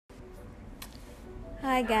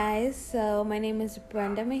Hi guys, so my name is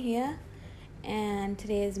Brenda Mejia and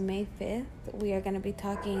today is May 5th. We are going to be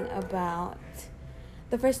talking about,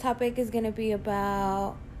 the first topic is going to be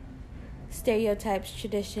about stereotypes,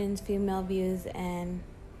 traditions, female views and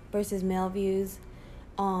versus male views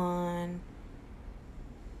on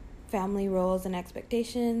family roles and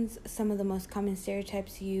expectations, some of the most common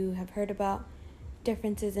stereotypes you have heard about,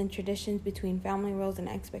 differences in traditions between family roles and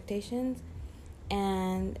expectations,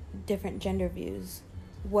 and different gender views,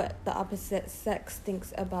 what the opposite sex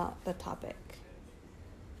thinks about the topic.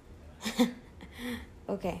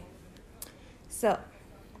 Okay, so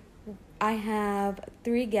I have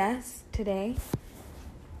 3 guests today.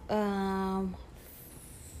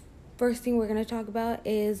 First thing we're going to talk about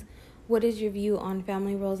is, what is your view on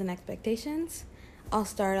family roles and expectations? I'll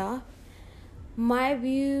start off. My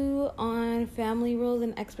view on family roles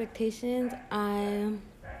and expectations,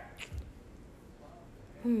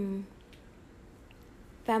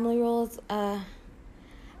 family roles, I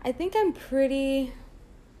think I'm pretty,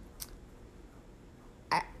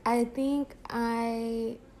 I think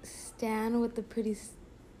I stand with the pretty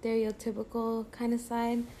stereotypical kind of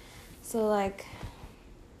side. So, like,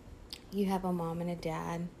 you have a mom and a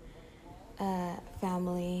dad,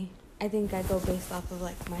 family. I think I go based off of,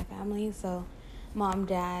 like, my family. So, mom,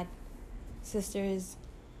 dad, sisters,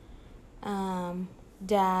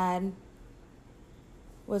 dad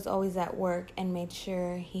was always at work and made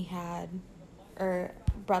sure he had or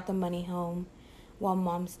brought the money home while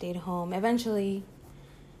mom stayed home. Eventually,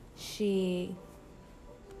 she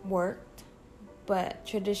worked, but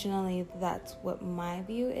traditionally that's what my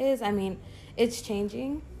view is. I mean, it's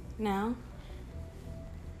changing now,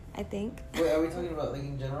 I think. Wait, are we talking about, like,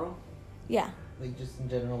 in general? Yeah. Like, just in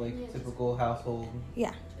general, like, typical household?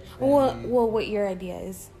 Yeah. Family? Well, what your idea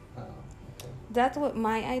is. Oh, okay. That's what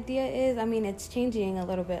my idea is. I mean, it's changing a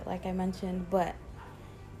little bit, like I mentioned, but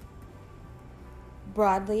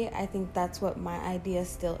broadly, I think that's what my idea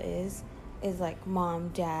still is like mom,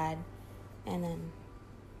 dad, and then,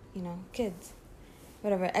 kids.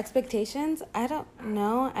 Whatever. Expectations, I don't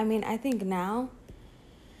know. I mean, I think now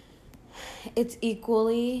it's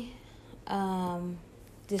equally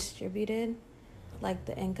distributed, like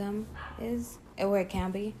the income is, or it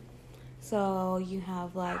can be. So you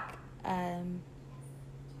have, like,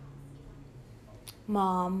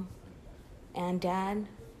 mom and dad,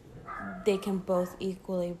 they can both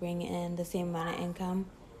equally bring in the same amount of income.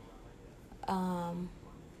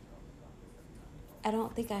 I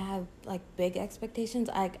don't think I have, like, big expectations.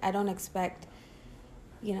 I don't expect,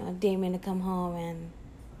 Damien to come home and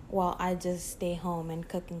while I just stay home and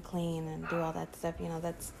cook and clean and do all that stuff.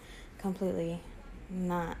 That's completely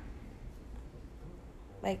not,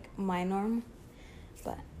 like, my norm.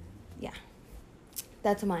 But yeah,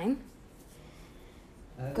 that's mine.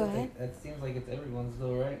 Go ahead. That seems like it's everyone's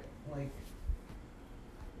though, right? Like,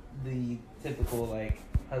 the typical, like,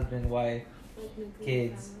 husband, wife,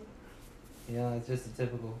 kids. It's just a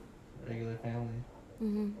typical regular family.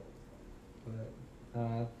 Mhm. But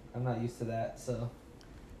I'm not used to that, so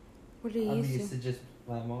What are you I'm used used to just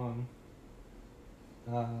my mom.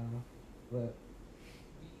 But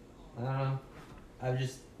I don't know. I've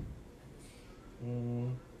just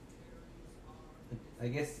I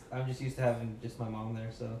guess I'm just used to having just my mom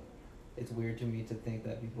there, so it's weird to me to think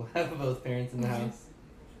that people have both parents in the house.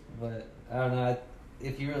 But I don't know.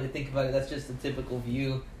 If you really think about it, that's just a typical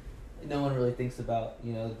view. No one really thinks about,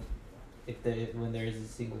 when there is a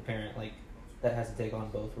single parent, like, that has to take on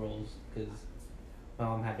both roles, because my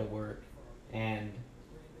mom had to work and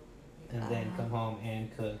then come home and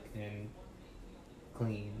cook and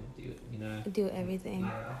clean and do everything.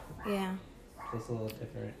 Yeah. So it's a little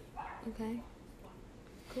different. Okay.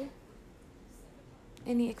 Cool.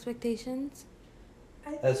 Any expectations?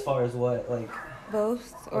 As far as what, like?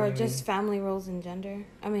 Both, or do you just mean? family roles in gender?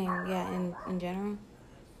 I mean, yeah, in general.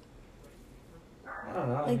 I don't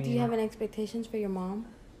know. Like, do you have any expectations for your mom?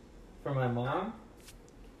 For my mom?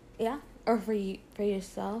 Yeah, or for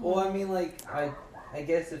yourself? Well, I mean, like, I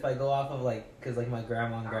guess if I go off of, like, because, like, my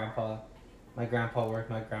grandma and grandpa, my grandpa worked,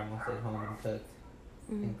 my grandma stayed home and cooked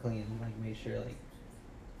and cleaned, like, made sure, like,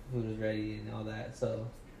 food was ready and all that. So,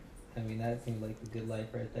 I mean, that seems like a good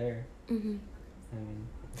life right there. Mhm. I mean,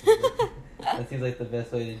 that seems like the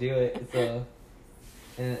best way to do it. So,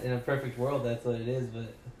 in a perfect world, that's what it is,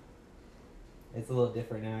 but it's a little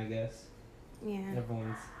different now, I guess. Yeah.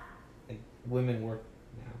 Everyone's, like, women work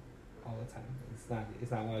now all the time. It's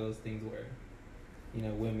not one of those things where,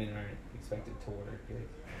 women aren't expected to work,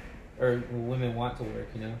 or women want to work,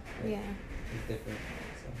 Like, Yeah. it's different.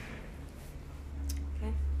 So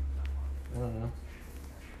Okay. I don't know.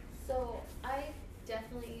 So I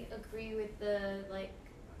definitely definitely agree with the, like,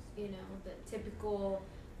 you know, the typical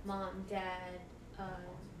mom, dad,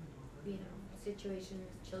 you know, situation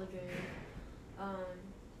with children.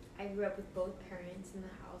 I grew up with both parents in the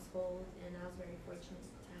household, and I was very fortunate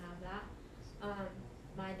to have that.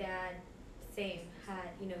 My dad, same, had,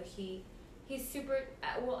 you know, he's super,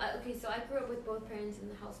 okay, so I grew up with both parents in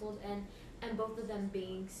the household, and both of them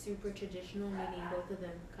being super traditional, meaning both of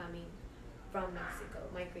them coming from Mexico,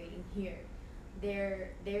 migrating here.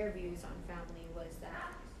 Their views on family was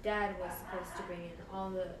that dad was supposed to bring in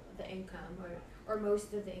all the income, or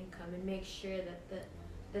most of the income, and make sure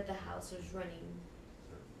that the house was running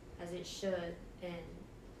as it should, and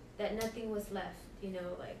that nothing was left, you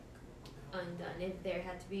know, like, undone. If there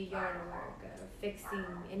had to be yard work, fixing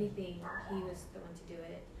anything, he was the one to do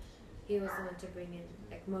it. He was the one to bring in,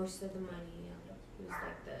 like, most of the money. He was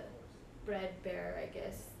like the bread bearer, I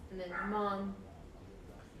guess. And then mom,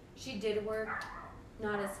 she did work,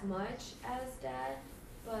 not as much as dad,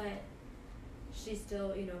 but she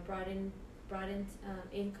still, you know, brought in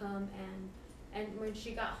income, and when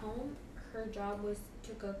she got home, her job was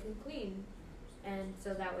to cook and clean, and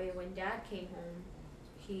so that way when dad came home,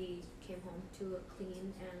 he came home to a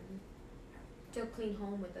clean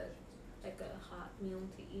home with a hot meal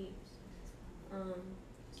to eat.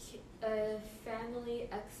 Family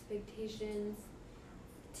expectations,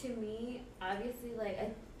 to me, obviously, like,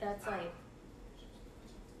 that's like,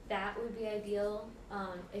 that would be ideal,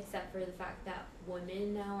 except for the fact that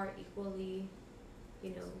women now are equally,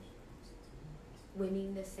 you know,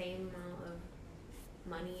 winning the same amount of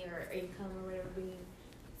money or income or whatever, bringing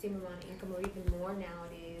the same amount of income or even more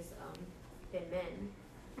nowadays, than men.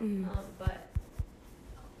 Mm-hmm. But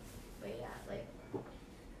yeah, like,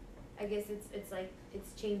 I guess it's like,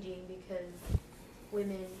 it's changing because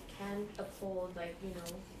women can uphold, like, you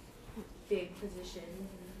know, big positions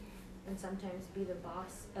and sometimes be the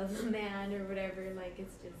boss of a man or whatever. Like,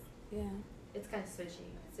 it's just, Yeah. it's kind of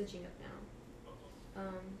switching up now.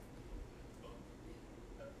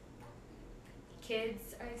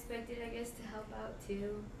 Kids are expected, I guess, to help out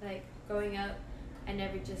too. Like, growing up, I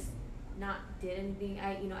never just not did anything.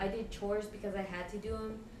 I did chores because I had to do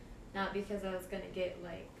them, not because I was gonna get,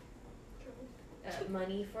 like,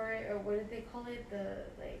 money for it, or what did they call it? The,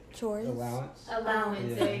 like, Chores. Allowance. allowance.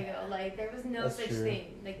 Yeah. There you go. Like, there was no That's such true.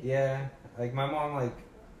 thing. Like, Yeah, like my mom, like,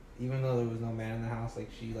 even though there was no man in the house, like,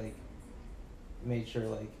 she, like, made sure,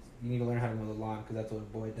 like, you need to learn how to mow the lawn because that's what a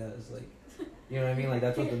boy does. Like, you know what I mean? Like,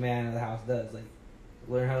 that's what the man in the house does. Like,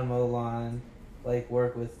 learn how to mow the lawn, like,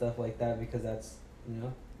 work with stuff like that because that's, you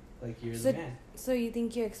know, like, you're the man. So you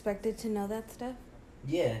think you're expected to know that stuff?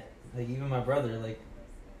 Yeah, like, even my brother, like,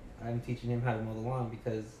 I'm teaching him how to mow the lawn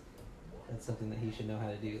because that's something that he should know how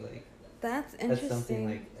to do. Like, That's interesting. that's something,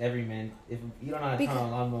 like, every man, if you don't know how to turn on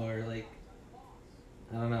a lawnmower, like,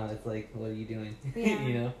 I don't know, it's like, what are you doing? Yeah.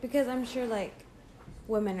 You know? Because I'm sure, like,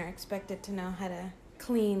 women are expected to know how to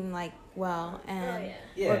clean, like, well, and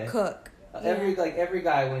Yeah. or cook. Every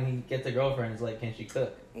guy when he gets a girlfriend is like, can she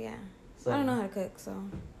cook? Yeah. So I don't know how to cook, so.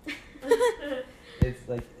 it's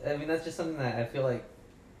like, I mean, that's just something that I feel like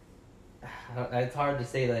it's hard to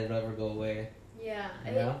say that it'll ever go away. yeah.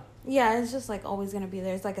 You know? Yeah, it's just, like, always going to be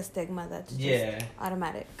there. It's like a stigma that's just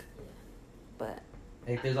automatic. But.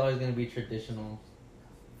 Like, there's always going to be traditional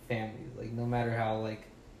families. Like, no matter how, like,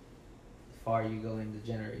 far you go into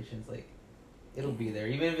generations, like, it'll be there.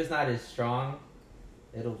 Even if it's not as strong,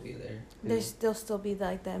 it'll be there. There'll still be,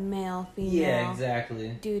 like, the male, female. Yeah, exactly.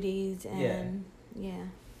 Duties and. Yeah.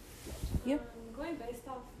 Yep. Going based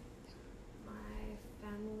off my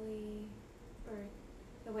family, or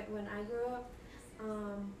the way when I grew up,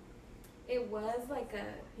 it was like a,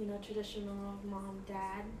 you know, traditional mom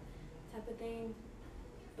dad type of thing,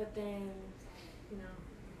 but then, you know,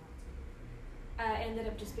 I ended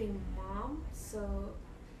up just being mom, so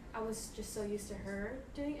I was just so used to her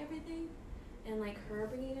doing everything and, like, her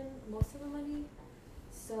bringing in most of the money.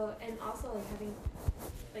 So, and also, like, having,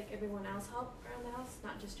 like, everyone else help around the house,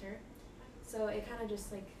 not just her. So it kind of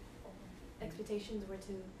just, like, expectations were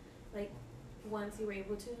to, like, once you were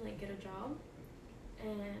able to, like, get a job.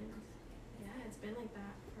 And yeah, it's been like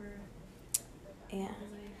that for. Yeah.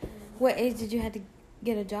 Like, What age did you have to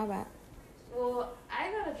get a job at? well,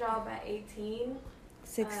 I got a job at 18.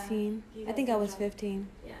 16. You I guys think I got a was job. 15.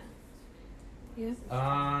 Yeah.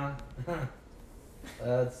 Yeah.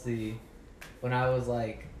 Let's see. When I was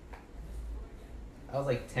like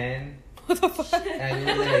 10. What the fuck? And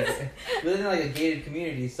we lived in like a gated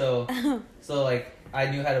community, so like I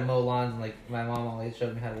knew how to mow lawns, and like my mom always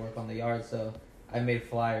showed me how to work on the yard, so I made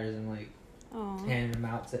flyers and like handed them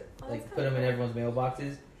out to like put them in everyone's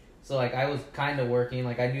mailboxes. So like I was kind of working,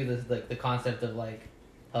 like I knew this, like the concept of like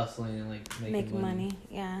hustling and like Making money.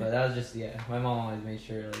 Yeah. But that was just my mom always made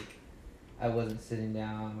sure like I wasn't sitting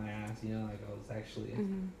down on my ass, you know, like I was actually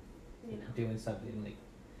doing something, like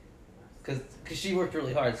because she worked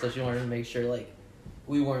really hard, so she wanted to make sure like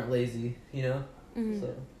we weren't lazy, you know.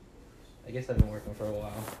 So I guess I've been working for a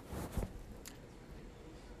while.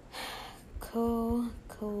 Cool.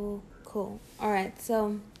 All right,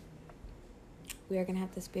 so we are gonna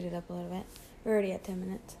have to speed it up a little bit. We're already at 10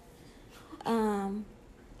 minutes.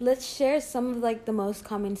 Let's share some of like the most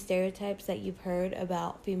common stereotypes that you've heard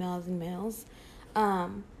about females and males.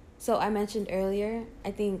 So I mentioned earlier,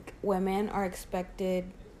 I think women are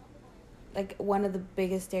expected, like one of the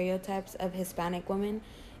biggest stereotypes of Hispanic women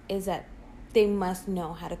is that they must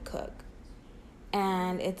know how to cook.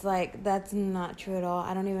 And it's like, that's not true at all.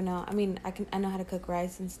 I don't even know. I mean, I know how to cook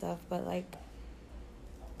rice and stuff, but like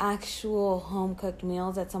actual home cooked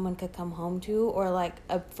meals that someone could come home to, or like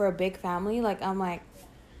for a big family, like I'm like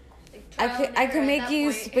I could make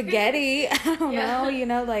you spaghetti. I don't know, you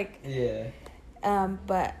know, like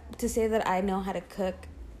but to say that I know how to cook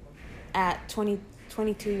at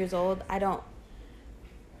 22 years old, I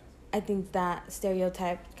think that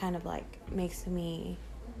stereotype kind of like makes me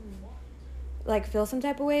like feel some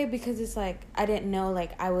type of way, because it's like I didn't know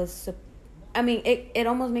like it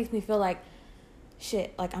almost makes me feel like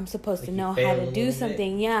shit, like I'm supposed to know how to do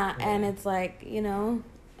something. Yeah, and it's like, you know,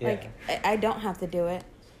 like I don't have to do it,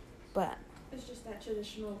 but it's just that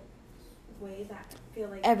traditional way that I feel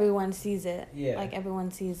like everyone sees it. Yeah, like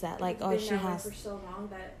everyone sees that, like it's been that way for so long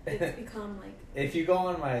that it's become like. If you go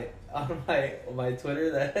on my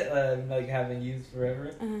Twitter that I'm like haven't used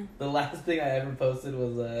forever, the last thing I ever posted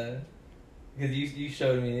was because you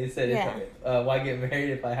showed me, it said, why get married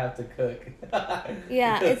if I have to cook?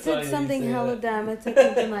 It said something hella dumb. It said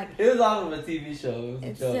something like... It was off of a TV show.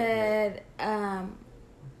 It said, I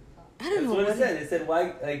don't know what it said. It said,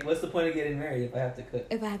 why, like, what's the point of getting married if I have to cook?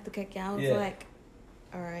 If I have to cook, I was like,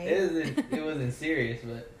 all right. It wasn't serious,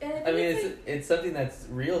 but, I mean, it's something that's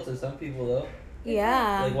real to some people, though.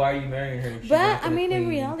 Yeah. Like, why are you marrying her? But, I mean, in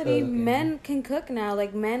reality, men can cook now.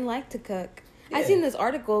 Like, men like to cook. Yeah. I seen this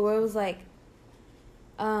article where it was like,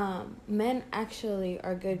 men actually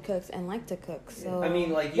are good cooks and like to cook. So I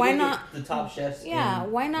mean, like, why not the top chefs? Yeah,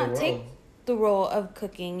 why not take the role of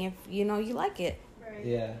cooking if you know you like it? Right.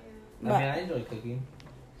 Yeah. I mean, I enjoy cooking.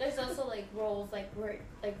 There's also like roles like where,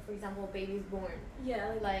 like for example, baby's born.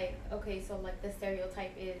 Yeah. Like okay, so like the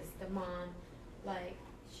stereotype is the mom, like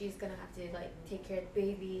she's gonna have to like take care of the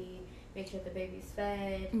baby, make sure the baby's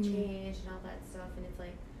fed, changed, and all that stuff. And it's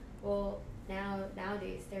like, well,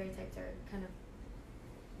 nowadays stereotypes are kind of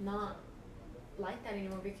not like that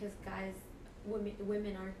anymore, because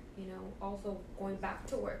women are, you know, also going back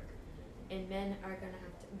to work, and men are gonna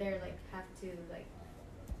have to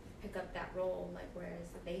pick up that role, like whereas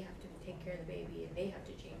they have to take care of the baby and they have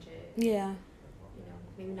to change it. Yeah. You know,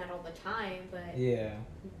 maybe not all the time, but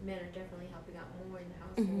men are definitely helping out more in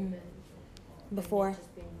the household than before.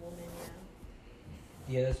 Just being women,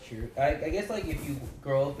 Yeah, that's true. I guess like if you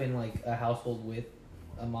grow up in like a household with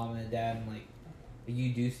a mom and a dad, and like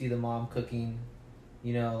you do see the mom cooking,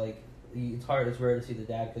 you know, like it's rare to see the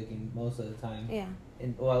dad cooking most of the time. Yeah.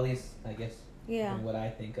 And well, at least I guess. Yeah. From what I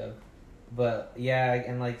think of, but yeah,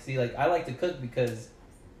 and like see, like I like to cook because,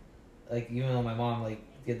 like, even though my mom like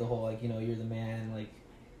did the whole like, you know, you're the man, like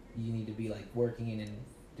you need to be like working and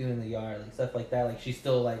doing the yard, like stuff like that. Like she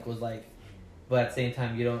still like was like, but at the same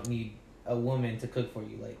time, you don't need a woman to cook for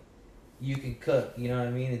you. Like you can cook, you know what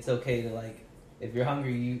I mean? It's okay to like, if you're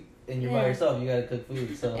hungry, and you're by yourself, you gotta cook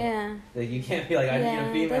food. So like you can't be like, I need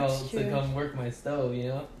a female to come work my stove, you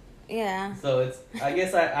know? Yeah. So it's, I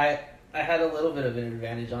guess I had a little bit of an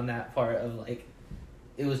advantage on that part of like,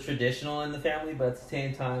 it was traditional in the family, but at the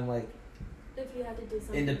same time, like, if you had to do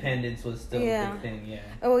something, independence was still a big thing.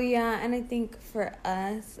 Oh yeah, and I think for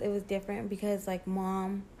us it was different because like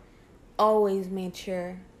mom always made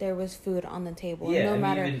sure there was food on the table, no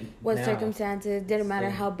matter what circumstances. Didn't matter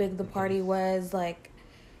how big the party was. Like,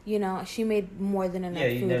 you know, she made more than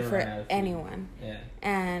enough food for anyone. Yeah.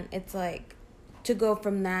 And it's like, to go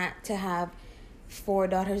from that to have 4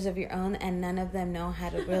 daughters of your own and none of them know how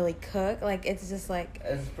to really cook, like, it's just like,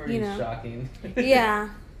 it's pretty shocking. Yeah,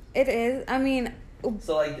 it is. I mean,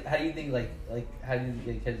 so like, how do you think, like how does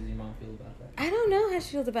your mom feel about that? I don't know how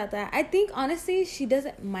she feels about that. I think honestly she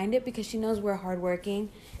doesn't mind it because she knows we're hardworking,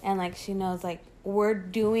 and like she knows like we're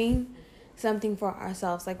doing something for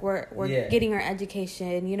ourselves. Like we're getting our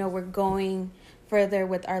education, you know, we're going further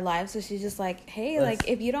with our lives. So she's just like, hey, like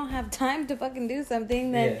if you don't have time to fucking do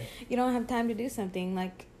something, then you don't have time to do something.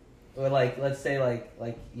 Like, or like, let's say like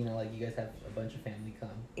you know, like you guys have a bunch of family come,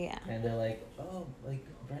 and they're like, oh, like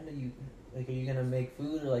Brenda, are you gonna make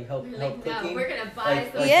food or like help Like, help no, cooking? we're gonna buy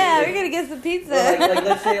some. Yeah, like- we're gonna get some pizza. Or like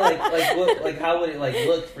let's say like how would it like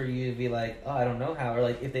look for you to be like, oh, I don't know how, or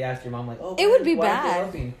like if they asked your mom like, oh, It would be why aren't they bad.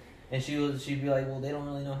 helping? And she'd be like, well, they don't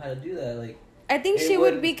really know how to do that. Like, I think it she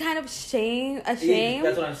would would- be kind of ashamed.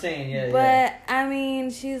 that's what I'm saying. Yeah, But I mean,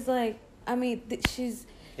 she's like, she's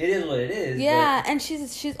it is what it is. yeah, and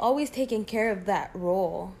she's always taken care of that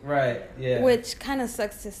role. But, right. Yeah. Which kind of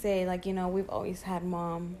sucks to say, like, you know, we've always had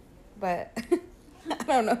mom, but I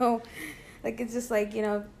don't know. Like, it's just like, you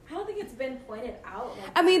know, I don't think it's been pointed out. Like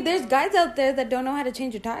I mean, that, there's though. guys out there that don't know how to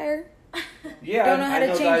change a tire. Yeah, don't know how to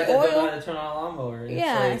know change guys that don't oil. know how to turn on a lawnmower. It's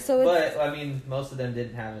Yeah, like, so it's- but I mean, most of them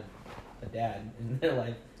didn't have a dad in their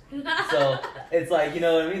life, so it's like, you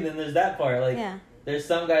know what I mean. Then there's that part. Like, Yeah. there's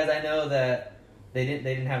some guys I know that they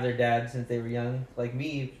didn't have their dad since they were young, like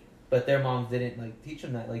me, but their moms didn't like teach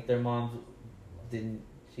them that. Like their moms didn't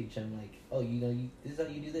teach them like, oh, you know, this is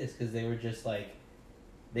how you do this, because they were just like,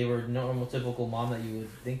 they were normal, typical mom that you would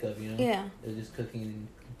think of. You know. Yeah. They're just cooking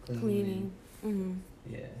and Cleaning. Mm-hmm. And,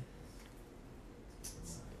 yeah.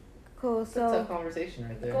 Cool. It's a tough So, conversation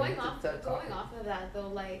right there. Going It's a off tough topic. of that though,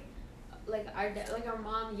 like our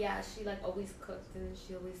mom, yeah, she like always cooked and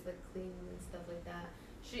she always like cleaned and stuff like that.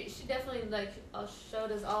 She definitely like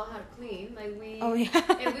showed us all how to clean. Like we, oh yeah.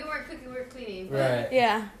 if we weren't cooking, we were cleaning. But, Right.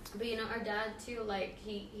 Yeah. But you know, our dad too, like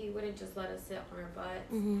he wouldn't just let us sit on our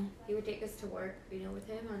butts. Mm-hmm. He would take us to work, you know, with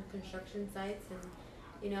him on construction sites, and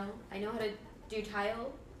you know, I know how to do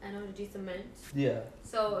tile. I know how to do cement. Yeah.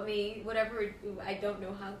 So I mean, whatever I don't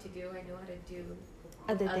know how to do, I know how to do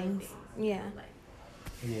Other things. Yeah. Like,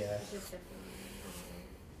 Yeah. it's just definitely.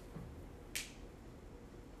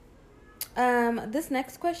 This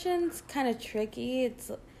next question's kind of tricky.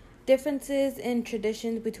 It's differences in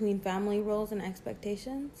traditions between family roles and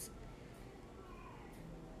expectations.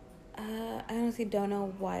 I honestly don't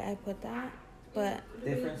know why I put that, but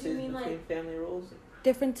Differences Do you mean, between like, family roles?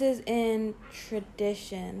 differences in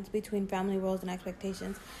traditions between family roles and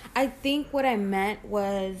expectations. I think what I meant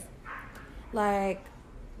was like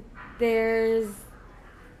there's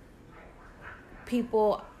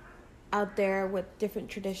people out there with different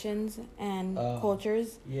traditions and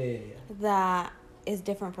cultures Yeah, yeah, that is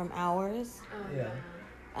different from ours. Oh, Yeah.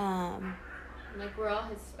 Like we're all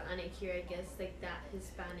Hispanic here, I guess. Like that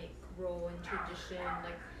Hispanic role and tradition,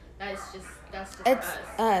 like that's just It's us.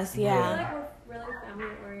 us, I yeah. feel like we're really family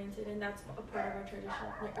oriented, and that's a part of our tradition.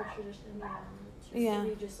 Like our tradition, just Yeah. to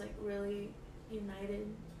be just like really united.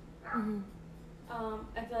 Hmm.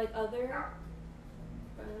 I feel like other.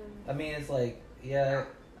 I mean, it's like, yeah,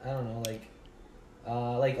 I don't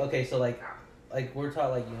know, like okay, so like we're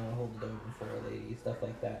taught like, you know, hold the door for a lady, stuff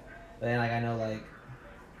like that. But then like I know like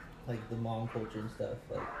the mom culture and stuff,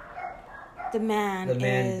 like The man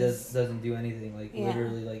doesn't do anything, like Yeah.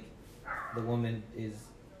 literally like the woman is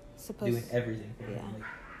supposed doing everything for him. yeah. Like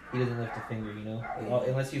he doesn't lift a finger, you know. Like,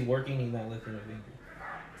 unless he's working, he's not lifting a finger,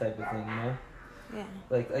 type of thing, you know. Yeah.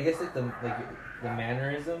 Like I guess like the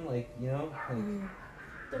mannerism, like, you know, like Mhm.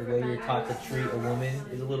 the way you're taught to treat a woman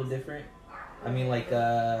is a little different. I mean, like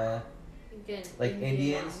Again, like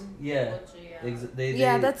Indians, yeah. culture,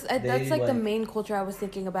 Yeah, that's they, that's like the main culture I was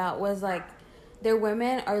thinking about was like their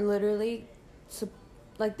women are literally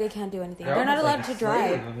like they can't do anything. They're not almost allowed like to a drive.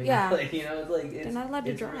 slave. I mean, Yeah. like, you know, it's like They're not allowed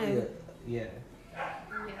to it's really drive. yeah,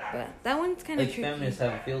 Yeah. But that one's kind of like tricky. feminists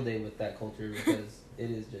have a field day with that culture because it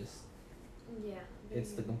is just Yeah.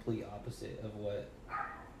 it's the complete opposite of what,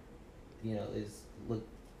 you know, it's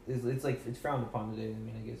like it's frowned upon today. I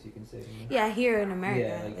mean, I guess you can say. You know? Yeah, here in America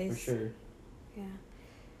Yeah, at like for least. sure.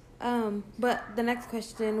 Yeah. But the next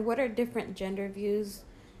question, what are different gender views?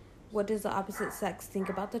 What does the opposite sex think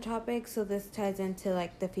about the topic? So this ties into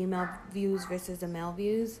like the female views versus the male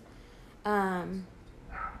views.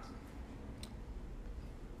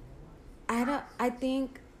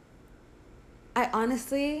 I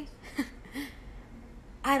honestly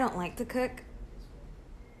I don't like to cook.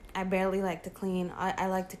 I barely like to clean. I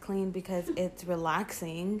like to clean because it's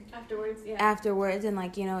relaxing afterwards, and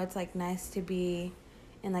like, you know, it's like nice to be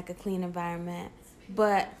in like a clean environment.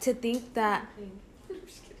 But to think that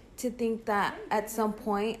at some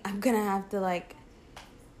point I'm gonna have to like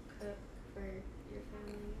Cook for your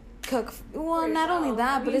family. cook, well, For not only yourself.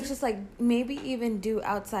 that, I but mean- it's just like maybe even do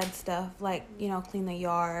outside stuff, like, you know, clean the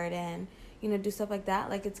yard and, you know, do stuff like that.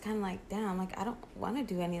 Like, it's kind of like, damn, like I don't want to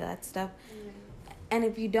do any of that stuff. Yeah. And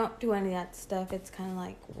if you don't do any of that stuff, it's kind of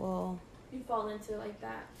like, well, You fall into like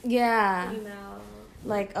that yeah, female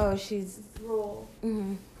like, oh, she's role.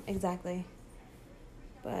 exactly.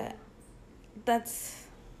 But that's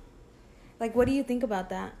like, what do you think about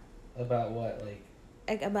that? About what, like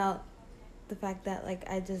Like about the fact that like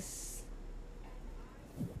I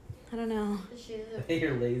don't know.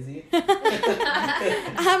 You're lazy.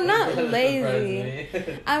 I'm not That lazy. surprised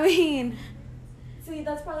me. I mean, See,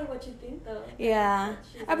 that's probably what you think, though. yeah, That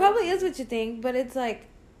she's I probably lazy. is what you think, but it's like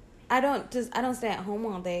I don't stay at home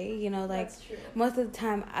all day. You know, like That's true. most of the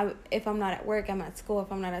time, if I'm not at work, I'm at school. If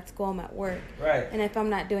I'm not at school, I'm at work. Right. And if I'm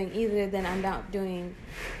not doing either, then I'm not doing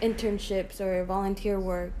internships or volunteer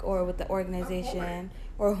work or with the organization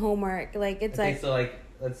or homework. Like it's Okay, like, so like,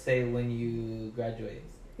 let's say when you graduate,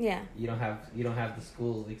 yeah, you don't have the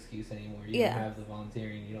school excuse anymore. You Yeah. don't have the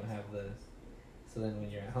volunteering. You don't have the. So then when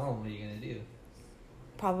you're at home, what are you gonna do?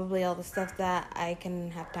 probably all the stuff that I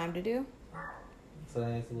can have time to do. So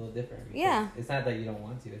then it's a little different. because Yeah. It's not that you don't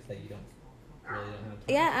want to. It's that you don't have time.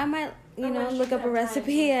 Yeah, I might, Unless look you up a have time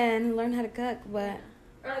recipe to- and learn how to cook, but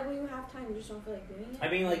Or like when you have time, you just don't feel like doing it. I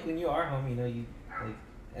mean, like when you are home, you know, you like.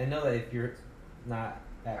 I know that if you're not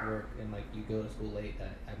at work and like you go to school late,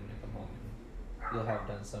 that I'm gonna come home and you'll have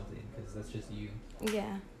done something because that's just you.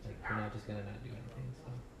 yeah. Like you're not just gonna not do anything.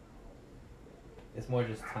 So it's more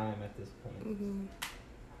just time at this point. Hmm.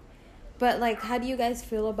 But like, how do you guys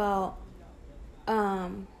feel about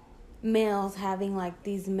males having like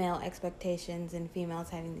these male expectations and females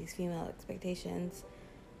having these female expectations,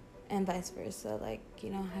 and vice versa? Like,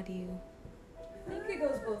 how do you? I think it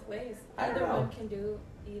goes both ways. I don't Either know. one can do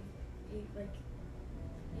like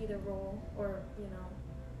either role, or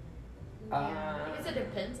Yeah, I guess it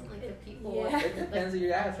depends on like the people. Yeah. It depends who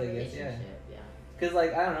you ask, I guess. Yeah. relationship, yeah. Cause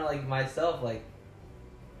like I don't know, like myself, like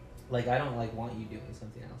I don't like want you doing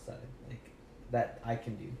something outside, like that I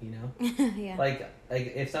can do, you know. Yeah. Like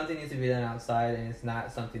if something needs to be done outside and it's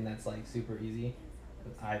not something that's like super easy,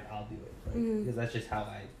 I'll do it, like Mhm. because that's just how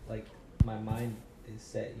I like my mind is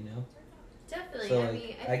set, you know. Definitely. So I like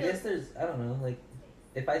mean, I feel guess there's I don't know, like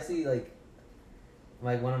if I see like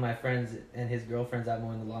one of my friends and his girlfriend's out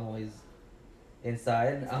mowing the lawn while he's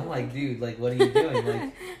inside, I'm like, dude, like what are you doing?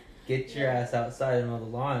 Like get your ass outside and mow the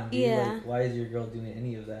lawn, dude. Yeah. Like, why is your girl doing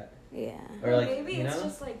any of that? Yeah. Or like maybe you it's know?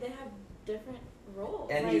 just like they have different roles.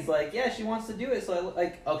 And he's like, yeah, she wants to do it. So I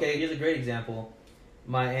like, okay, here's a great example.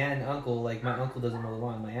 My aunt and uncle, like my uncle doesn't mow the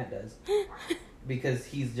lawn, my aunt does, because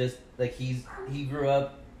he's just like he grew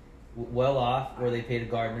up well off where they paid a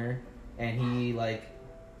gardener, and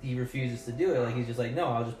he refuses to do it. Like he's just like, no,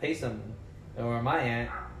 I'll just pay someone. Or my aunt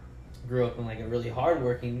grew up in like a really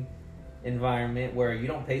hardworking environment where you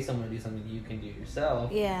don't pay someone to do something you can do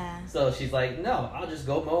yourself. Yeah. So she's like, no, I'll just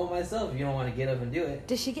go mow it myself if you don't want to get up and do it.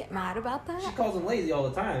 Does she get mad about that? She calls him lazy all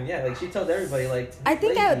the time. Yeah, like she tells everybody like. I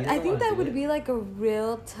think lazy, you I don't think wanna that do would it. be like a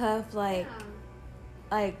real tough like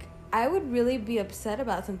I would really be upset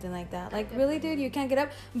about something like that. Like, really, dude, you can't get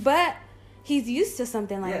up. But he's used to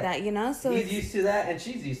something like Yeah. that, you know? So He's it's- used to that, and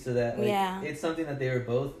she's used to that. Like, Yeah. it's something that they were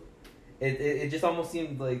both. It just almost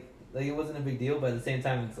seemed like it wasn't a big deal, but at the same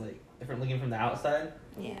time, it's like if I'm looking from the outside.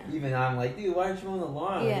 yeah. Even I'm like, dude, why aren't you mowing the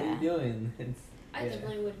lawn? What are Yeah. you doing? It's, I yeah.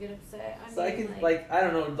 definitely would get upset. So I can like I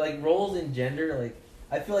don't know, like roles in gender. Like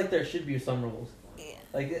I feel like there should be some roles. Yeah.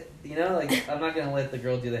 Like you know, like I'm not gonna let the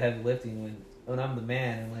girl do the heavy lifting when I'm the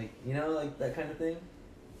man, and like you know, like that kind of thing.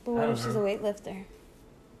 But I what don't if she's a know. weightlifter?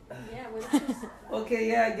 Yeah, what if she's Okay,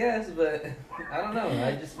 yeah, I guess, but I don't know.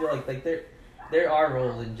 I just feel like there are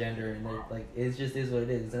roles in gender, and they're like it just is what it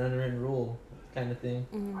is. It's an unwritten rule kind of thing.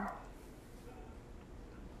 Hmm.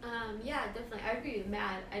 Yeah, definitely. I'd be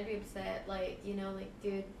mad. I'd be upset. Like, like,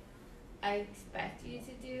 dude, I expect you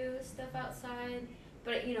to do stuff outside,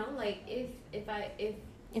 but like if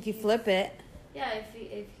If you flip it, yeah, if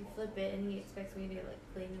you flip it and he expects me to like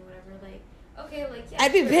clean or whatever, like okay, like yeah,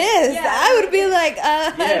 I'd be sure. pissed. Yeah, I would be like,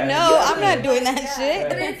 Yeah, no, I'm exactly. not doing that Yeah. shit.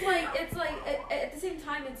 But it's like at the same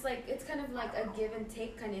time, it's kind of like a give and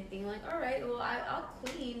take kind of thing. Like, all right, well, I'll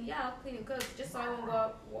clean. Yeah, I'll clean and cook, just so I won't go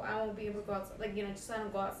out. I won't be able to go outside. Like, just so I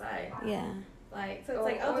don't go outside. Yeah. Like, So it's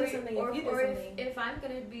like, I'll do something if you do or something. if I'm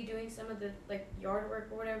gonna be doing some of the like yard work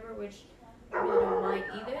or whatever, which I really don't mind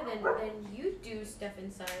either, then you do stuff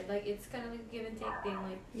inside. Like, it's kind of like a give and take thing.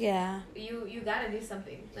 Like, Yeah. you gotta do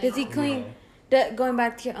something. Like, Does he clean? Going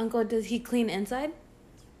back to your uncle, does he clean inside?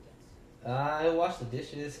 I wash the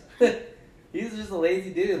dishes. He's just a lazy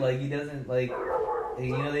dude. Like he doesn't like.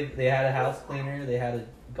 They had a house cleaner. They had a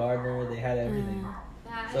gardener. They had everything.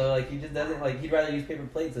 that? So like he just doesn't like. He'd rather use paper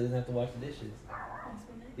plates so he doesn't have to wash the dishes.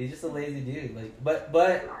 He's just a lazy dude. Like, but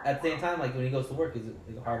at the same time, like when he goes to work, he's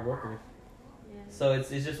like a hard worker. Yeah. So it's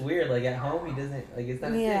just weird. Like at home, he doesn't like. It's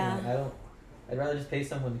not his Yeah. thing. Like, I'd rather just pay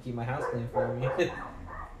someone to keep my house clean for me.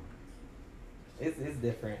 It's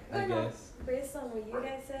different, I I know. guess. Based on what you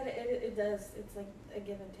guys said, it does. It's like a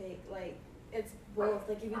give and take. Like it's both.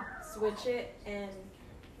 Like if you switch it and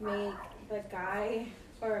make the guy,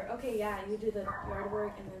 or okay, yeah, you do the yard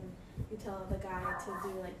work and then you tell the guy to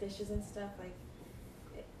do like dishes and stuff, like,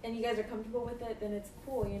 and you guys are comfortable with it, then it's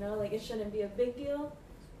cool, you know, like it shouldn't be a big deal.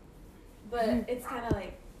 But it's kind of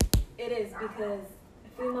like it is, because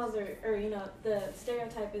females or you know, the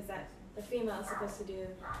stereotype is that the female is supposed to do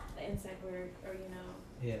the inside work, or you know,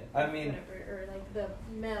 Yeah, I mean, whatever, or like the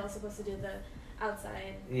male is supposed to do the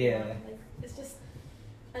outside. Yeah. You know? Like it's just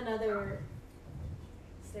another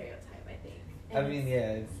stereotype, I think. I And mean, it's-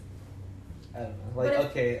 yeah, it's, I don't know. Like, But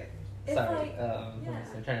if- okay, if, sorry. like, yeah.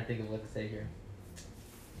 I'm trying to think of what to say here.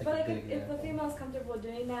 But a like good if the example. female's comfortable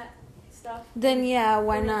doing that stuff, Then yeah,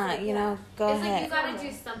 why then it's not? like, You yeah. know, go It's ahead. like you gotta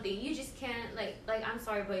do something. You just can't like I'm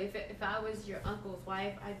sorry, but if I was your uncle's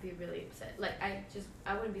wife, I'd be really upset. Like I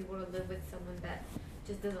wouldn't be able to live with someone that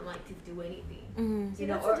just doesn't like to do anything. Mm-hmm. See, You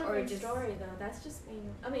know, that's or- a different or just- story though. That's just being.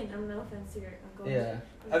 I mean, I'm no offense to your uncle. Yeah.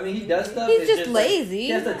 He's I mean, he just does lazy. stuff. He's it's just like, lazy. he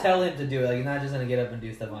has to tell him to do it. Like, he's not just gonna get up and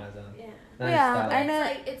do stuff on his own. Yeah. Not his Yeah, style. I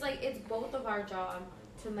know. It's both of our job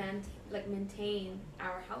to maintain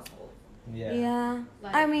our household. Yeah. Yeah.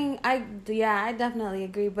 Like, I mean, I definitely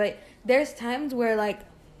agree. But there's times where, like,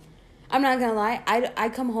 I'm not gonna lie, I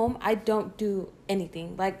come home, I don't do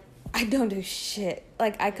anything. Like, I don't do shit.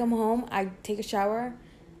 Like, I come home, I take a shower.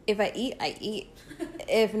 If I eat, I eat.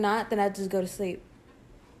 If not, then I just go to sleep.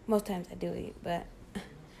 Most times I do eat, but...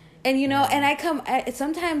 And, you know, and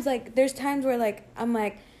sometimes, like, there's times where, like, I'm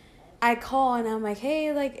like, I call and I'm like,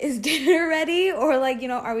 hey, like, is dinner ready? Or, like, you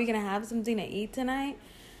know, are we gonna have something to eat tonight?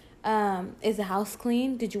 Is the house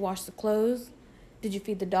clean? Did you wash the clothes? Did you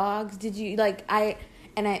feed the dogs? Did you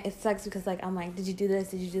it sucks because like I'm like, did you do this?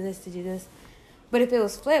 Did you do this? Did you do this? But if it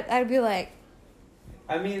was flipped, I'd be like,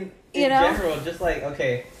 I mean, You in know? general, just like,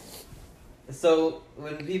 okay, so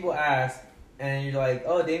when people ask and you're like,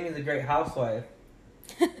 oh, Damien's a great housewife,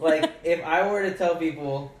 like, if I were to tell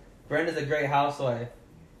people Brenda's a great housewife,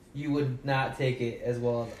 you would not take it as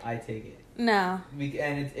well as I take it. no.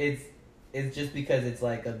 And it's just because it's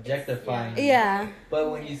like objectifying. you. Yeah.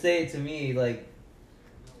 But when you say it to me, like,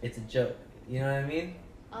 it's a joke. You know what I mean?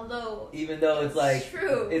 although Even though it's like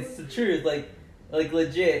true. it's the truth. Like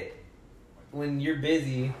legit, when you're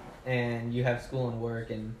busy and you have school and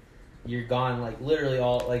work and you're gone, like literally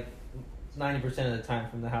all like 90% of the time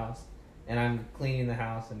from the house, and I'm cleaning the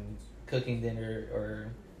house and cooking dinner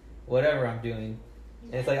or whatever I'm doing.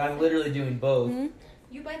 And it's like I'm literally doing both. Hmm?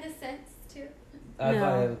 You buy the scents too. I No.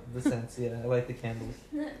 buy the scents, yeah. I like the candles.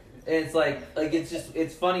 And it's like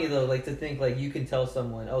it's funny though, like to think like you can tell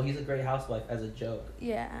someone, oh, he's a great housewife as a joke,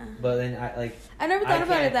 Yeah. but then I never thought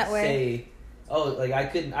about it can't that way. Say, oh, like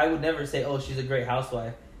I would never say, oh, she's a great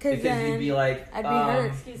housewife, because then you'd be like, I'd be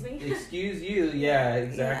hurt. Excuse me. excuse you, yeah,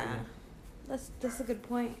 exactly. Yeah. That's a good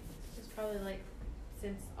point. It's probably like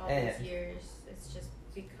since all And- these years, it's just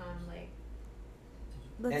become like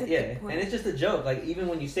That's And, a yeah, good point. and it's just a joke. Like even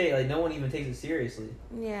when you say it, like no one even takes it seriously.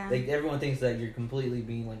 yeah. Like everyone thinks that you're completely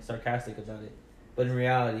being like sarcastic about it, but in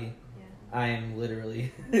reality, yeah. I am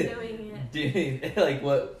literally Doing it. doing like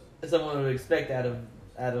what someone would expect out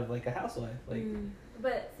of like a housewife. Like, Mm.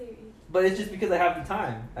 But see, but it's just because I have the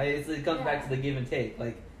time. It comes back Yeah. to the give and take.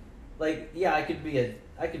 Like yeah, I could be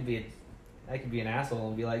an asshole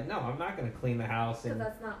and be like, no, I'm not gonna clean the house because and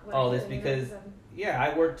that's not what all I this do, you know, because so- yeah,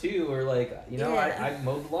 I work too, or like Yeah. I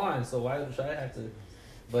mowed the lawn, so why should I have to?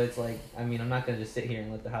 But it's like, I mean, I'm not gonna just sit here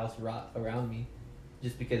and let the house rot around me,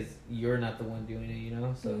 just because you're not the one doing it, you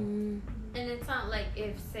know. So Mm. And it's not like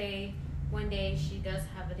if, say, one day she does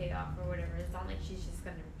have a day off or whatever, it's not like she's just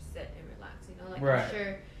gonna sit and relax, you know? Like, Right. I'm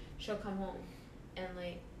sure she'll come home and,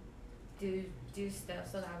 like, do stuff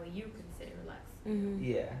so that way you can sit and relax. Mhm.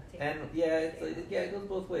 yeah, and yeah, it's like, yeah, it goes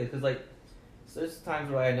both ways. Cause like, so there's times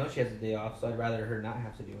where I know she has a day off, so I'd rather her not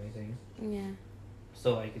have to do anything, Yeah.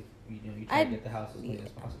 so I could, you try to I'd- get the house as clean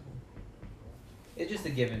as possible. It's just a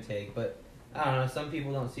give and take, but I don't know. Some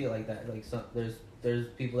people don't see it like that. Like there's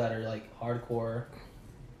people that are like hardcore.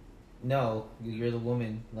 No, you're the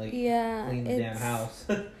woman. Like Yeah. clean the damn it's- house.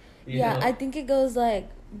 You Yeah, know? I think it goes like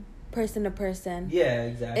person to person. Yeah,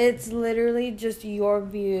 exactly. It's literally just your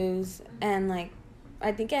views, and like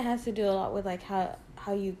I think it has to do a lot with like how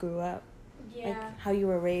you grew up, Yeah. like how you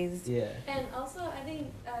were raised. yeah. And also, I think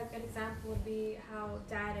a good example would be how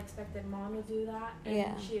dad expected mom to do that, and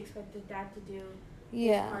Yeah. she expected dad to do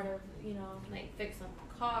Yeah. part of, you know, Like, fix up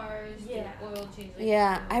cars, Yeah. do oil change. Like,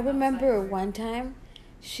 Yeah, you know, I remember outside work. one time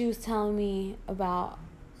she was telling me about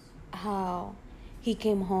how he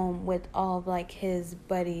came home with all of like his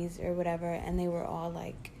buddies or whatever, and they were all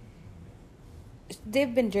like,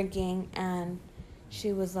 they've been drinking, and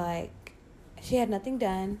she was like, she had nothing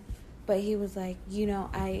done, but he was like, you know,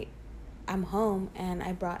 I'm home and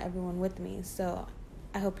I brought everyone with me. So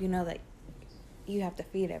I hope you know that you have to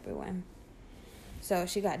feed everyone. So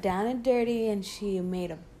she got down and dirty and she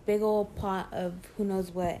made a big old pot of who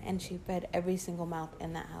knows what, and she fed every single mouth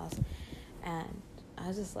in that house. And I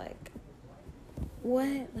was just like, what?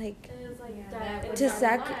 Like, And it's like Yeah, that. that would to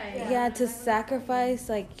not lie. to sacrifice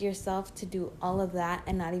like yourself to do all of that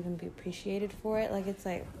and not even be appreciated for it. Like, it's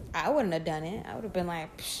like, I wouldn't have done it. I would have been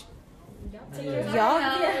like, psh,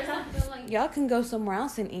 y'all can go somewhere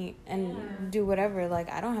else and eat and Yeah. do whatever.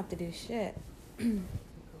 Like, I don't have to do shit. But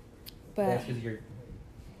That's because you're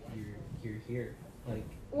here. Like,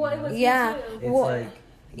 Well, it was Yeah. me too. it's Well, like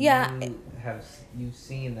yeah. you've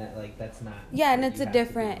seen that, like, that's not. yeah, and what it's you a have to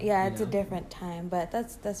different do, yeah, you it's a know? different time. But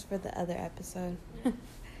that's for the other episode.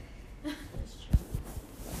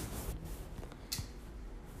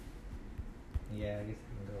 Yeah, I guess it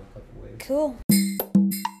can go a couple ways. Cool.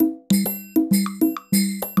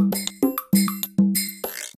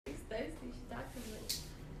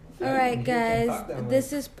 All right, You can't guys. talk that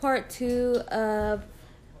This much. is part 2 of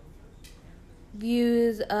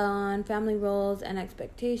views on family roles and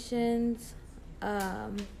expectations.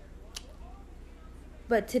 But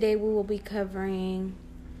today we will be covering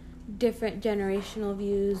different generational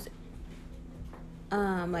views,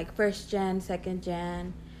 like first gen, second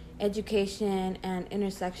gen, education, and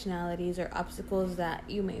intersectionalities or obstacles that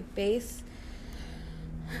you may face.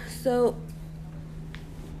 So,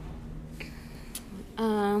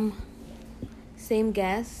 same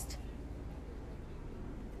guest.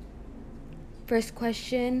 First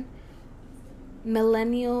question,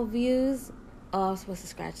 millennial views. Oh, I was supposed to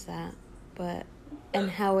scratch that, but and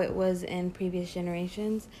how it was in previous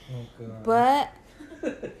generations. Oh god. But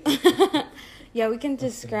yeah, we can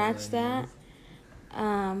just Fucking scratch that.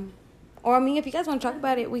 millennials. Or I mean, if you guys want to talk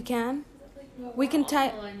about it, we can. We can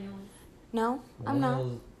type. No, I'm not.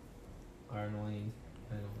 Millennials are annoying.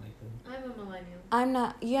 I don't like them. I'm a millennial. I'm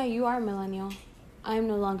not. Yeah, you are a millennial. I'm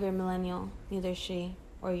no longer a millennial. Neither is she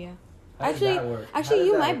or you. How does Actually- that work? actually, How does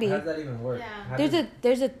you that- might be. How does that even work? Yeah. How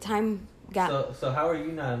There's a time gap. So how are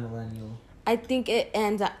you not a millennial? I think it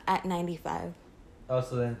ends at 95. Oh,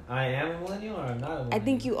 so then I am a millennial or I'm not a millennial? I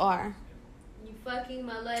think you are. You fucking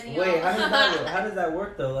millennial. Wait, how does that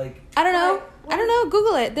work though? Like, I don't know. I don't know.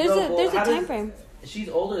 Google it. There's No, well, a how time does- frame. she's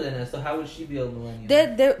older than us, so how would she be a millennial?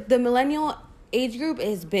 The millennial age group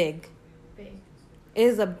is big. Big. It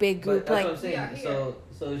is a big But group. that's Like, what I'm saying. Yeah, here.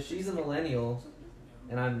 So she's a millennial,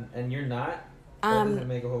 and you're not. That doesn't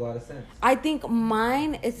make a whole lot of sense. I think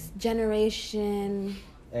mine is generation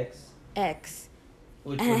X, X,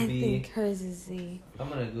 which and would I be. think hers is Z. I'm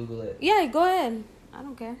gonna Google it. Yeah, go ahead. I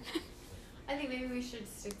don't care. I think maybe we should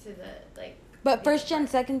stick to the like. But first gen,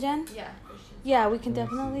 second gen. Yeah. Christian. Yeah, we can Let me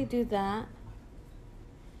definitely see. do that.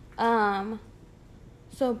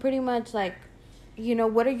 So pretty much like, you know,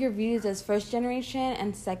 what are your views as first generation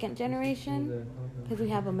and second generation? Because we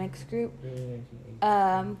have a mixed group.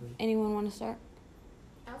 Anyone want to start?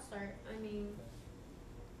 I'll start. I mean,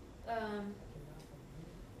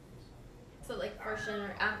 so like first gen,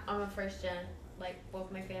 I'm a first gen. Like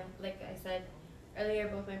both my like I said earlier,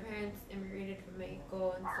 both my parents immigrated from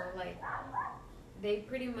Mexico, and so like they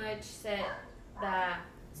pretty much set that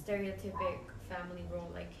stereotypic family role.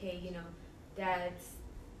 Like, hey, you know, dad's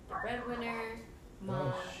the breadwinner,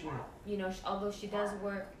 mom, Oh shit. you know, although she does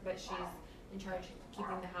work, but she's in charge of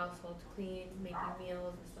keeping the household clean, making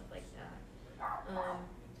meals and stuff like that.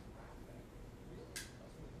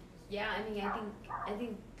 Yeah, I mean, I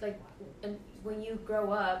think like when you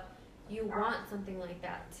grow up, you want something like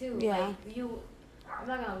that too. Yeah. Like I'm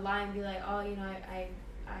not gonna lie and be like, oh, you know, I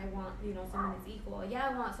want, you know, someone that's equal. Yeah,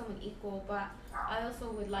 I want someone equal, but I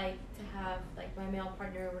also would like to have like my male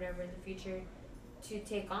partner or whatever in the future to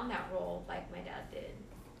take on that role like my dad did.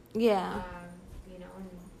 Yeah. You know, and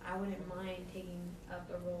I wouldn't mind taking up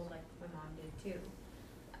a role like my mom did too.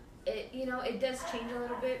 It, you know, it does change a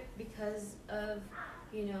little bit because of,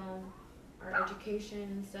 you know, our education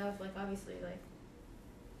and stuff. Like obviously, like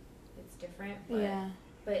it's different. But, Yeah.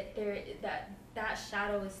 But there, that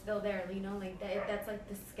shadow is still there. You know, like that's like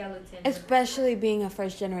the skeleton. Especially being a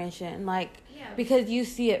first generation, like, Yeah. because you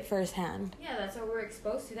see it firsthand. Yeah, that's what we're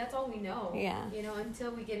exposed to. That's all we know. Yeah. You know,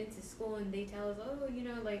 until we get into school and they tell us, oh, you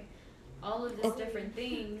know, like all of these different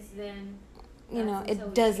things, then You know, that's until it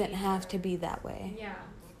we doesn't change have it. to be that way. Yeah.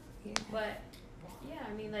 Yeah. But yeah,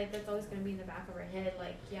 I mean, like that's always gonna be in the back of our head.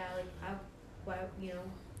 Like, yeah, like why, you know.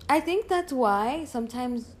 I think that's why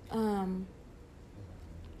sometimes,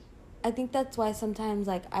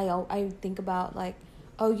 like, I think about, like,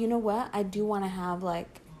 oh, you know what? I do want to have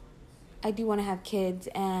kids,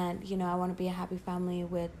 and, you know, I want to be a happy family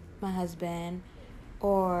with my husband,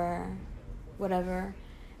 or, whatever,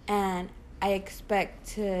 and I expect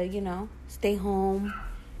to, you know, stay home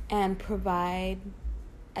and provide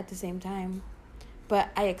at the same time. But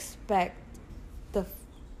I expect the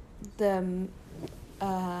the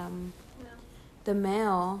um the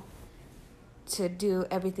male to do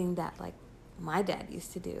everything that like my dad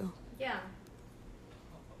used to do. Yeah.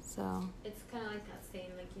 So It's kind of like that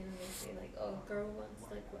saying, like, you know, they say, like, oh, a girl wants,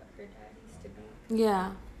 like, what her dad used to be.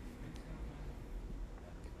 yeah.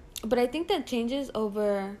 But I think that changes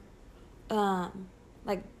over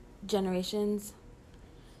like generations,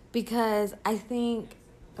 because I think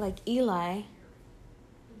like Eli,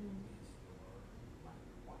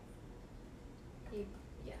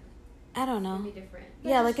 Yeah. I don't know. It'd be different.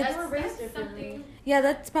 Yeah, like They it's were raised That's differently. something. yeah,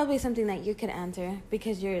 that's probably something that you could answer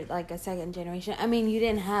because you're like a second generation. I mean, you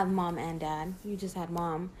didn't have mom and dad; you just had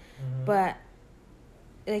mom. Mhm. But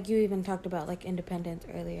like you even talked about like independence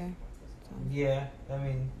earlier. So. Yeah, I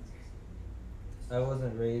mean, I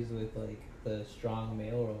wasn't raised with like the strong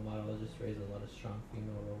male role model. I was just raised with a lot of strong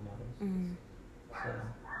female role models. Mm. So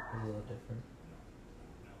it's a little different.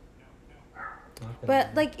 Not gonna But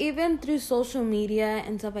lie. like even through social media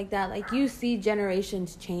and stuff like that, like you see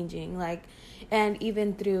generations changing, like, and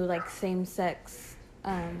even through like same sex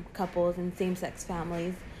couples and same sex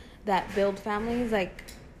families that build families, like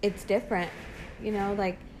it's different, you know,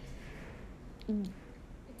 like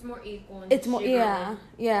It's more equal. And it's more distributed.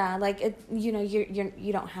 yeah, like it, you know,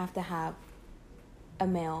 you don't have to have a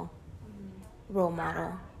male role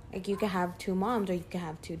model. Like you could have two moms or you could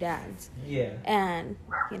have two dads, Yeah. and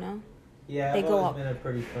you know. Yeah, They I've go always up. been a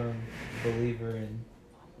pretty firm believer in,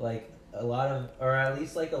 like, a lot of, or at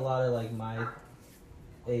least, like, a lot of, like, my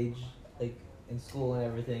age, like, in school and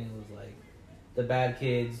everything, it was, like, the bad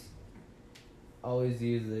kids always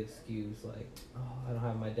use the excuse, like, oh, I don't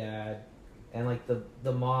have my dad, and, like,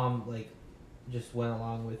 the mom, like, just went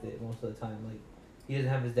along with it most of the time, like, he doesn't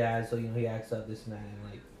have his dad, so, you know, he acts up, this and that,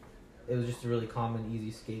 and, like, it was just a really common,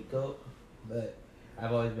 easy scapegoat, but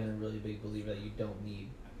I've always been a really big believer that you don't need,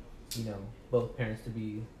 you know, both parents to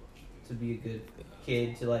be a good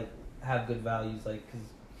kid, to like have good values, like, because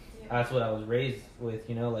that's what I was raised with,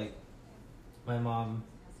 you know, like my mom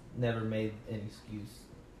never made an excuse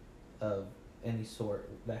of any sort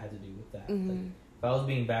that had to do with that. Mhm. Like if I was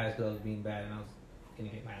being bad, it's because I was being bad and I was gonna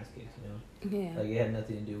get my ass kicked, you know. Yeah. Like it had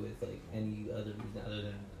nothing to do with like any other reason other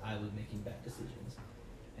than I was making bad decisions.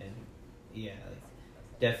 And yeah,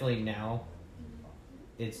 like definitely now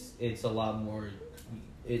it's a lot more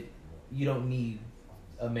you don't need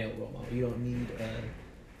a male role model. You don't need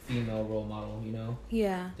a female role model, you know?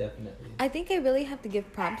 Yeah. Definitely. I think I really have to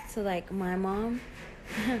give props to like my mom.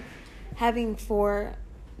 Having 4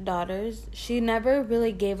 daughters, she never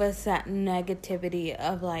really gave us that negativity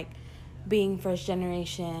of like being first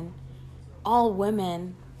generation. All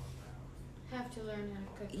women, Have to learn how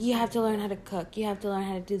to cook. you have to learn how to cook. You have to learn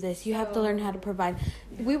how to do this. You have to learn how to provide.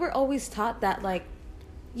 We were always taught that like,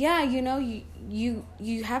 yeah, you know,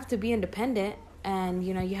 you have to be independent and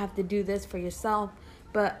you know, you have to do this for yourself,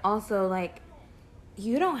 but also like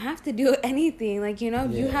you don't have to do anything. Like, you know,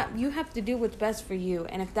 Yeah. you have to do what's best for you.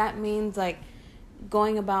 And if that means like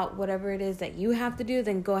going about whatever it is that you have to do,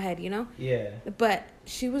 then go ahead, you know? Yeah. But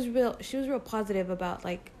she was real positive about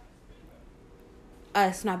like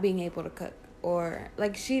us not being able to cook, or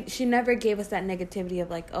like she never gave us that negativity of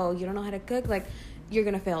like, oh, you don't know how to cook, like you're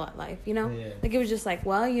gonna fail at life, you know? Yeah. Like it was just like,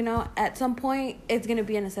 well, you know, at some point it's gonna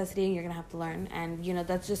be a necessity and you're gonna have to learn, and you know,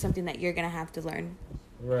 that's just something that you're gonna have to learn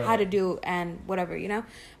Right. how to do and whatever, you know?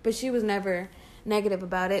 But she was never negative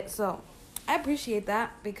about it, so I appreciate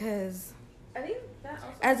that, because I think that also.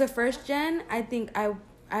 as a first gen, I think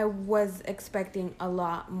I was expecting a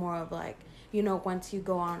lot more of like, you know, once you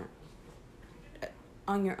go on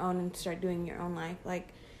your own and start doing your own life, like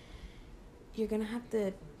you're gonna have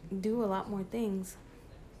to do a lot more things.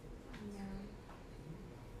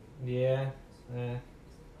 Yeah. I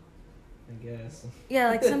guess. Yeah,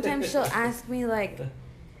 like sometimes she'll ask me like,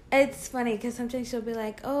 it's funny because sometimes she'll be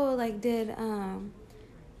like, oh, like did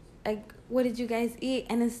like what did you guys eat?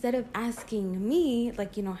 And instead of asking me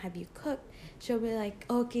like, you know, have you cooked, she'll be like,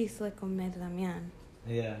 okay, so like comer Damian,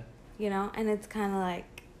 Yeah. you know? And it's kind of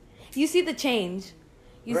like you see the change.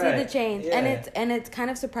 You see Right, the change, yeah. and it's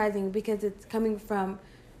kind of surprising because it's coming from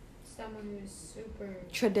Someone who's super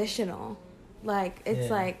traditional. Like it's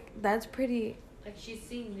Yeah. like that's pretty. like she's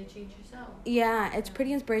seeing the change herself. Yeah, it's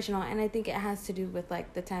pretty inspirational, and I think it has to do with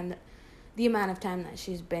like the amount of time that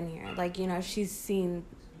she's been here. Like, you know, she's seen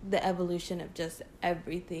the evolution of just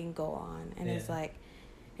everything go on, and it's Yeah. like,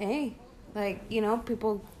 hey, like, you know,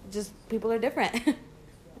 people are different.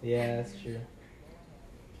 Yeah, that's true.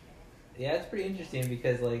 Yeah, it's pretty interesting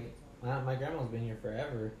because like My grandma's been here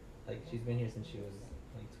forever. Like, she's been here since she was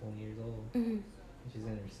like 20 years old. Mm-hmm. She's in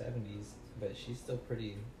her 70s, but she's still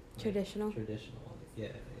pretty like, Traditional. Traditional. Yeah,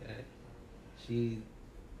 yeah. She,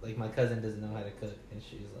 like, my cousin doesn't know how to cook, and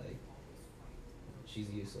she's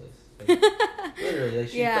useless. Like, literally, like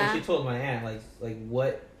she told my aunt, like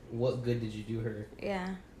what good did you do her? Yeah.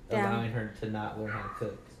 Allowing her to not learn how to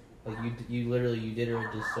cook. Like, you literally did her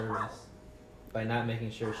a disservice by not making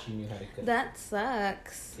sure she knew how to cook. That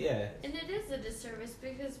sucks. Yeah. And it is a disservice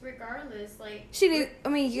because regardless, like She did. I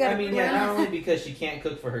mean, you gotta. yeah, not only because she can't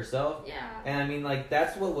cook for herself. yeah. And I mean, like,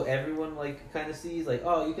 that's what everyone like kind of sees. Like,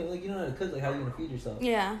 oh, you can, like, you know how to cook. Like, how are you gonna feed yourself?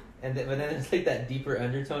 Yeah. And but then it's like that deeper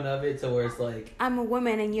undertone of it, to where it's like, I'm a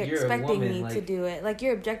woman, and you're You're a expecting woman, me to like- do it. Like,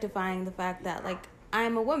 you're objectifying the fact that, like,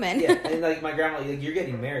 I'm a woman. yeah, and like my grandma, like, you're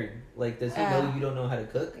getting married. Like, does he know you don't know how to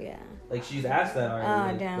cook? Yeah. Like, she's asked that already.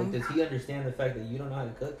 Oh, like, damn. like, does he understand the fact that you don't know how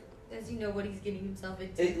to cook? Does he know what he's getting himself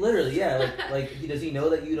into? It literally, yeah. Does he know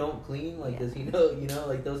that you don't clean? Like, Yeah. does he know? You know,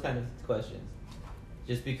 like, those kind of questions.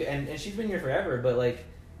 Just because, and she's been here forever, but like,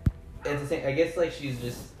 it's the same. I guess, like, she's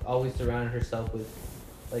just always surrounded herself with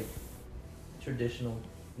like traditional.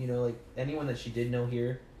 You know, like, anyone that she did know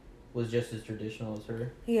here was just as traditional as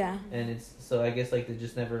her, Yeah. and it's so I guess, like, they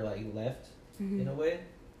just never like left Mhm. in a way,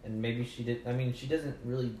 and maybe she did. I mean, she doesn't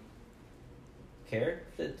really care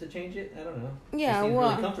to change it. I don't know. Yeah, she seems well,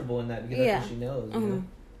 really comfortable in that because yeah. that's what she knows. You know? Mhm.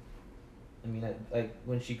 I mean, like,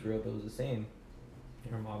 when she grew up, it was the same.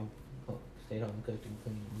 Her mom stayed home, cooked and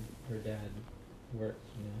cleaned. Her dad worked,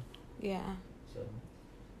 you know. Yeah. So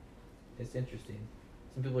it's interesting.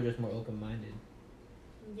 Some people are just more open-minded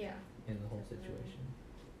Yeah. in the whole situation.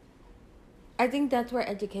 I think that's where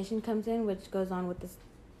education comes in, which goes on with this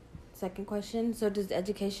second question. So, does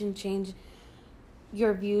education change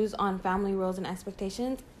your views on family roles and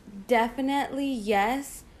expectations? Definitely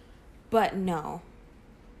yes, but no.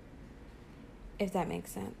 If that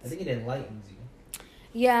makes sense. I think it enlightens you.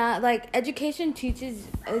 Yeah, like, education teaches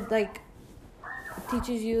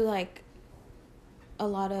you like a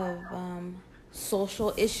lot of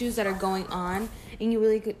social issues that are going on, and you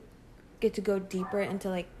really get to go deeper into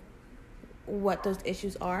like what those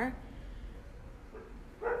issues are.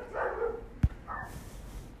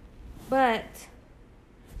 But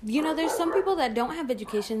you know, there's some people that don't have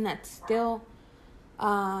education that still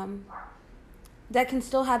that can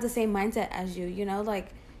still have the same mindset as you, you know,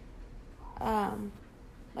 like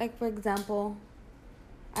for example,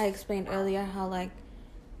 I explained earlier how, like,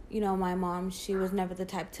 you know, my mom, she was never the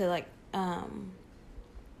type to like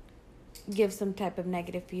give some type of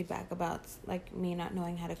negative feedback about like me not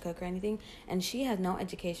knowing how to cook or anything, and she has no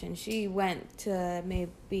education. She went to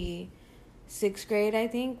maybe 6th grade, I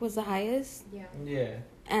think, was the highest. Yeah. Yeah.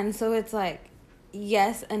 And so it's like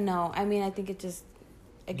yes and no. I mean, I think it just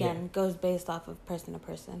again goes based off of person to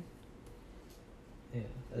person. Yeah.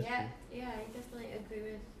 That's Yeah, true. yeah, I definitely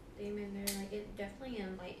agree with Damon there. Like, it definitely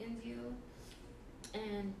enlightens you,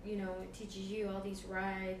 and you know, it teaches you all these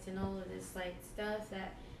rights and all of this like stuff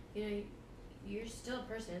that, you know, you're still a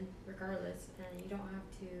person regardless, and you don't have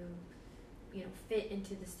to, you know, fit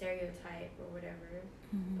into the stereotype or whatever.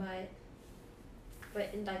 Mm-hmm.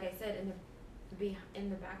 But in, like I said, in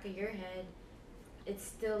the back of your head, it's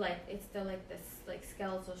still like this like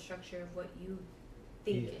skeletal structure of what you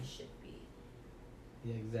think Yeah. it should be.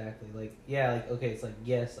 Yeah, exactly. Like, yeah, like, okay, it's like,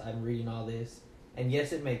 yes, I'm reading all this, and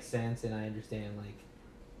yes, it makes sense, and I understand, like,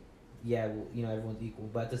 yeah, well, you know, everyone's equal,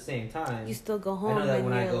 but at the same time, You still go home. I know that and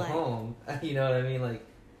when I you're go like, home, you know what I mean, like,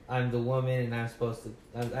 I'm the woman, and I'm supposed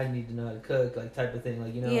to, I need to know how to cook, like, type of thing,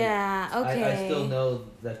 like, you know, yeah, like, okay. I still know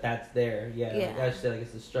that that's there, yeah, Yeah. like, I should say, like,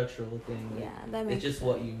 it's a structural thing, like, Yeah, that makes it's just sense.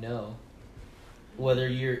 what you know, whether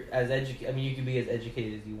you're as educated, I mean, you can be as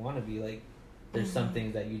educated as you want to be, like, there's some Mhm.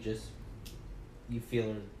 things that you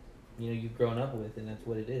feel are, you know, you've grown up with, and that's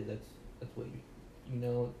what it is. That's what you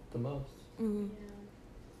know the most. Mhm. Yeah.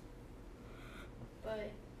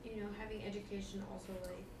 But, you know, having education also,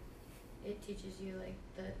 like, it teaches you, like,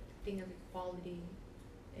 the thing of equality.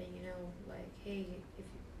 And, you know, like, hey, if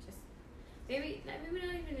you just, maybe not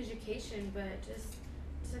even education, but just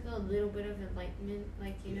like a little bit of enlightenment.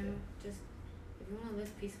 Like, you know, just, if you want to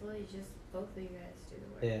live peacefully, just both of you guys do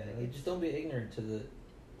the work. Yeah, like, just don't be ignorant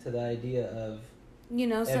to the idea of You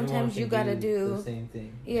know, everyone sometimes can you gotta the do. same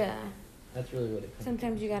thing. Yeah. That's really what it comes.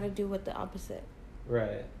 Sometimes down you to. gotta do what the opposite,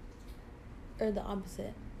 Right. or the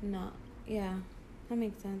opposite. Not. Yeah, that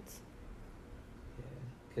makes sense. Yeah.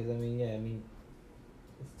 Because I mean,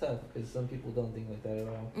 it's tough because some people don't think like that at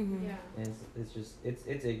all, Mhm. Yeah. and it's just it's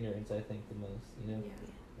ignorance. I think the most. You know. Yeah.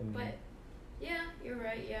 I mean, But, yeah, you're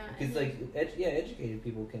right, yeah. because and like educated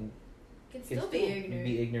people can can still be ignorant.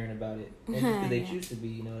 Be ignorant about it, and just because they Yeah. choose to be,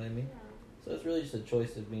 you know what I mean? Yeah. So it's really just a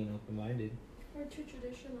choice of being open-minded. Or too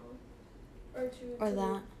traditional. Or too Or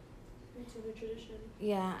that. into the tradition.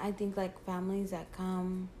 Yeah, I think like families that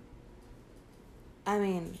come. I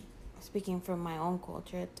mean, speaking from my own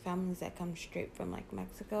culture, it's families that come straight from like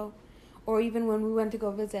Mexico, or even when we went to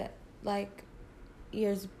go visit, like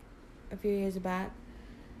a few years back,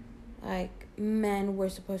 like men were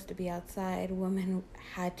supposed to be outside, women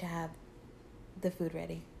had to have the food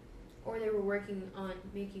ready. Or they were working on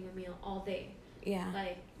making a meal all day, Yeah.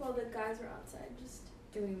 like Well, the guys were outside just.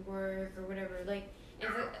 doing work or whatever. Like,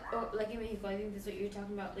 like in Mexico, I think that's what you're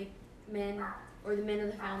talking about. Like men or the men of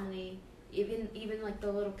the family, even like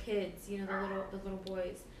the little kids, you know, the little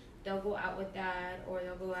boys, they'll go out with dad or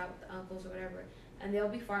they'll go out with the uncles or whatever, and they'll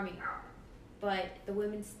be farming. But the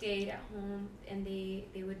women stayed at home and they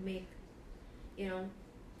would make, you know,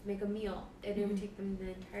 make a meal. And it would take them the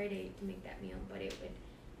entire day to make that meal, but it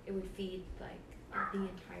would feed like the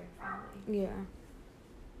entire family. Yeah.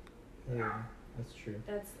 Yeah, that's true.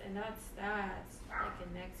 That's like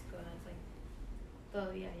in Mexico. That's like,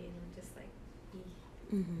 oh yeah, you know, just like.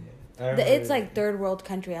 Mm-hmm. Yeah. I remember- It's like third world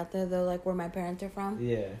country out there though, like where my parents are from.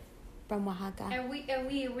 Yeah. From Oaxaca. And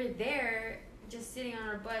we were there, just sitting on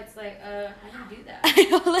our butts, like, how do you do that? I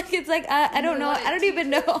know, like it's like I don't You know. wanna I don't even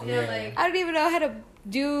know. teach us, you know, Yeah. like, I don't even know how to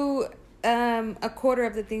do a quarter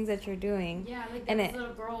of the things that you're doing. yeah, like And those it-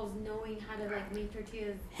 little girls knowing how to like make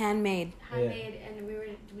tortillas Handmade. handmade, and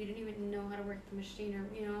we didn't even know how to work the machine, or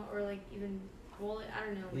you know, or like even roll it. I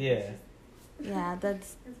don't know. Like, Yeah. it's just- Yeah,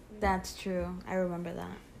 that's true. I remember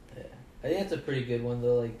that. Yeah. I think that's a pretty good one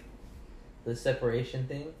though, like the separation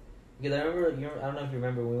thing. Because I remember, I don't know if you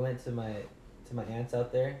remember, when we went to my aunt's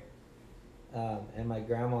out there, and my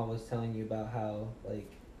grandma was telling you about how like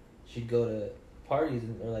she'd go to parties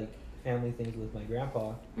or like family things with my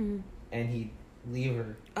grandpa, Mm-hmm. and he'd leave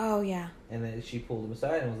her, Oh yeah. and then she pulled him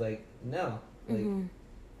aside and was like, "No, like Mm-hmm.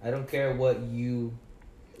 I don't care what you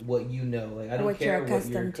know, like I don't What care you're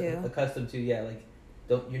accustomed what you're to. accustomed to. Yeah, like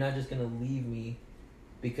you're not just gonna leave me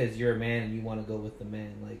because you're a man and you want to go with the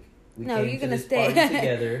men. Like we No, came you're to gonna this stay. party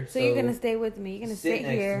together, So you're gonna stay with me. You're gonna sit sit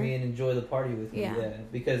next here. to me and enjoy the party with me. Yeah. Yeah,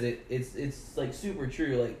 because it's like super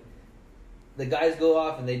true. Like the guys go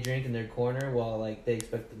off and they drink in their corner while like they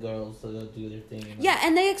expect the girls to go do their thing. And, like, Yeah,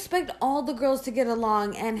 and they expect all the girls to get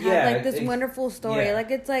along and have Yeah, like this wonderful story. yeah.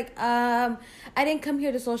 Like it's like I didn't come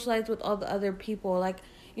here to socialize with all the other people. Like,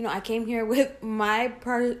 you know, I came here with my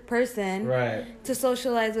person right. to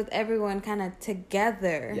socialize with everyone kind of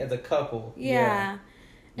together. Yeah, the couple. Yeah.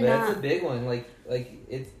 But And, that's a big one. Like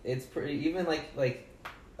it's pretty, even like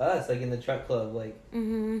us, like in the truck club, like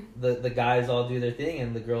Mm-hmm. the guys all do their thing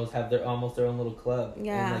and the girls have their almost their own little club.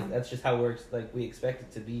 Yeah. And like that's just how it works, like we expect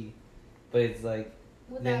it to be. But it's like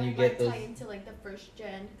Would Then that you like get tie those- into like the first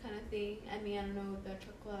gen kind of thing? I mean, I don't know the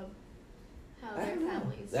truck club, how I their don't know.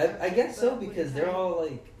 families. I guess so, but would because it they're tie- all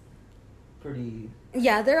like pretty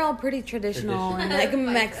Yeah, they're all pretty traditional and like Like-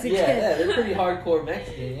 Mexican. yeah, they're pretty hardcore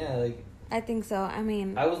Mexican, yeah. Like I think so. I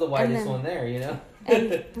mean, I was the whitest then- one there, you know?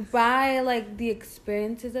 and by like the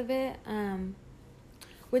experiences of it,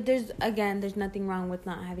 with there's nothing wrong with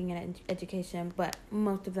not having an education, but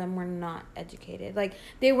most of them were not educated. Like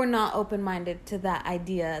they were not open-minded to that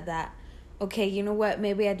idea that, okay, you know what,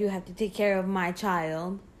 maybe I do have to take care of my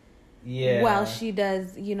child Yeah. while she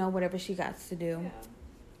does, you know, whatever she got to do. Yeah.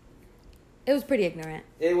 It was pretty ignorant.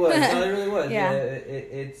 It was. No, it really was. Yeah.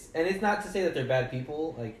 It's not to say that they're bad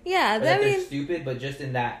people, like Yeah, or that I they're mean, stupid, but just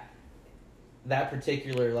in that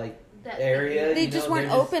particular like that area, They you just know, weren't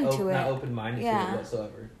they're open to not it. open minded to Yeah. it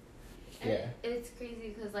whatsoever. And Yeah. it's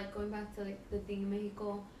crazy because like going back to like the thing in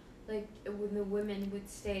Mexico, like when the women would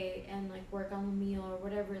stay and like work on the meal or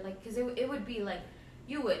whatever, like because it would be like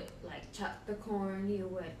you would like chop the corn, you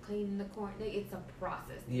would clean the corn. Like, it's a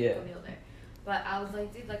process to Yeah. cook a meal there. But I was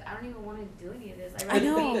like, dude, like I don't even want to do any of this. I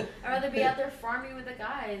know. I'd rather be out there farming with the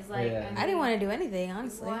guys. Like Yeah. I didn't want to do anything,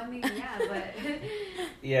 honestly. Well, I mean, yeah, but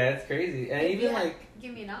Yeah, it's crazy, and if even you had- like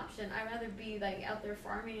give me an option. I'd rather be like out there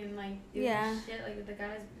farming and like doing Yeah. shit like with the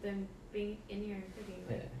guys than being in here and cooking.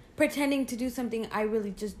 yeah, Like, Pretending to do something I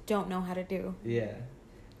really just don't know how to do. yeah.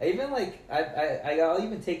 I even like I'll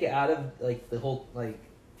even take it out of like the whole like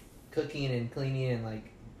cooking and cleaning and like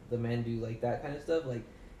the men do like that kind of stuff. Like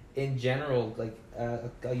in general, like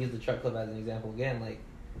I'll use the truck club as an example again.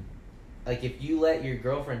 Like if you let your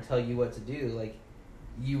girlfriend tell you what to do, like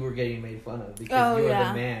you were getting made fun of because Oh, you are yeah.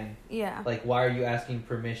 the man. Yeah. Like why are you asking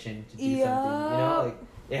permission to do something? You know,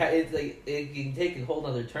 like it's like it can take a whole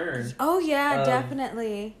other turn. Oh yeah, Um,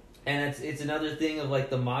 definitely. And it's another thing of like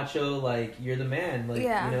the macho, like you're the man, like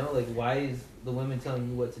Yeah. you know, like why is the woman telling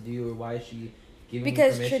you what to do, or why is she giving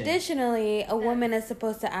Because you permission? traditionally, a woman is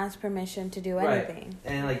supposed to ask permission to do Right. anything.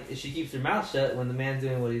 And like she keeps her mouth shut when the man's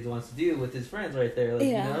doing what he wants to do with his friends right there, like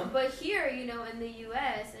Yeah. you know. But here, you know, in the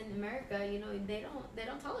U.S. and America, you know, they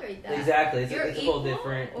don't tolerate that. Exactly, it's You're a equal, whole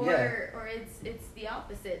different. or Yeah. or it's the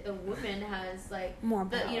opposite. The woman has like More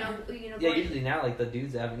the power. you know Yeah, going- usually now like the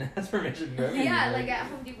dudes haven't asked permission for everything. Yeah, like at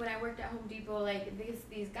Home Depot, when I worked at Home Depot, like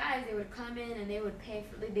these guys, they would come in and they would pay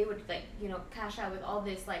for, they would like, you know, cash out with all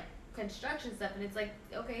this like construction stuff, and it's like,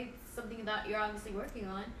 okay, something that you're obviously working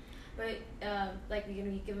on, but like, you know,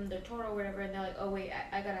 you give them their total or whatever, and they're like, oh wait,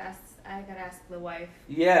 I gotta ask the wife.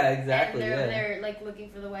 Yeah, exactly. And they're Yeah. they're like looking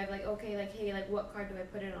for the wife, like, okay, like, hey, like what card do I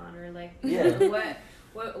put it on, or like, Yeah. what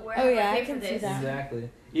where Oh, do yeah, I I pay for can see this? that. Exactly.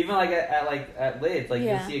 Even like at Lids, like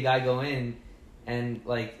Yeah. you'll see a guy go in, and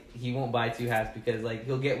like he won't buy two hats because like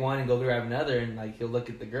he'll get one and go grab another, and like he'll look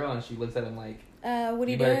at the girl and she looks at him like, What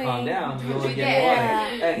are you better doing? calm down. You'll Yeah.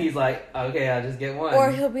 get one, and he's like, okay, I'll just get one.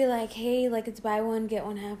 Or he'll be like, "Hey, like it's buy one get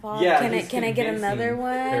one half off. Yeah, can I he's can I get convincing another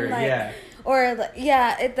one?" her, Like, yeah, or like,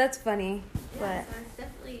 yeah, that's funny. Yeah, But so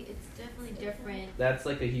it's definitely different. that's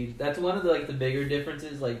like a huge. That's one of the like the bigger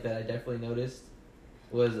differences like that I definitely noticed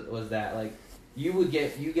was that like you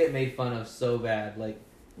get made fun of so bad, like.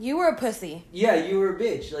 you were a pussy. Yeah, you were a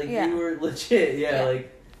bitch. Like Yeah. you were legit. Yeah, Yeah.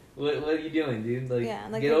 like what are you doing, dude? Like, Yeah,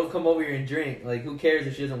 like come over here and drink. Like who cares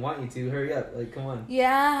if she doesn't want you to? Hurry up. Like come on.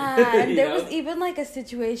 Yeah, You there know? was even like a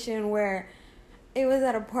situation where it was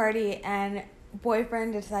at a party and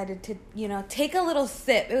boyfriend decided to, you know, take a little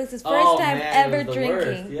sip. It was his first time man, ever it was the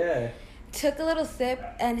drinking. worst. Yeah. Took a little sip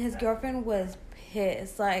and his girlfriend was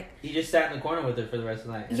pissed. Like, He just sat in the corner with her for the rest of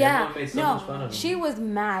the night. And yeah, everyone made so much fun no, of him. she was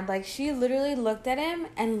mad. Like, she literally looked at him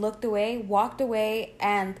and looked away, walked away,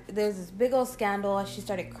 and there was this big old scandal. She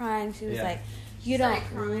started crying. She was Yeah. like, "You Started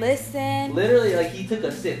don't crying. listen." Literally, like he took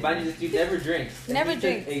a sip. Mind you, this dude never drinks. And Never he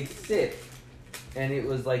drinks. took a sip, and it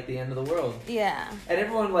was like the end of the world. Yeah. And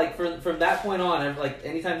everyone like from that point on, like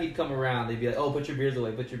anytime he'd come around, they'd be like, "Oh, put your beers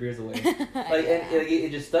away, put your beers away." Like Yeah. and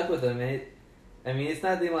it just stuck with him. And I mean, it's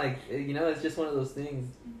nothing like you know, it's just one of those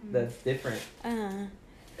things that's different. Uh,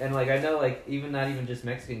 And like I know, like even not even just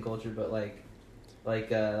Mexican culture, but like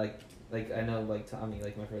I know like Tommy,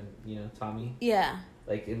 like my friend, you know Tommy, yeah.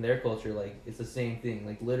 like in their culture, like it's the same thing.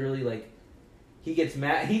 Like literally, like he gets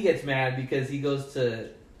mad because he goes to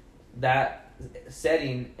that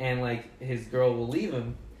setting and like his girl will leave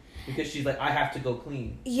him because she's like, I have to go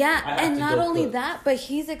clean. Yeah, I have and to not go only cook. that, but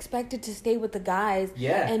he's expected to stay with the guys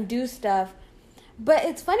Yeah. and do stuff. But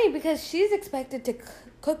it's funny because she's expected to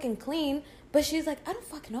cook and clean, but she's like, I don't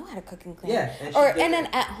fucking know how to cook and clean. Yeah, and she Or doesn't. and then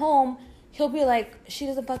at home, he'll be like, she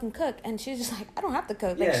doesn't fucking cook, and she's just like, I don't have to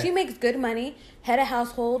cook. Like Yeah. she makes good money, head of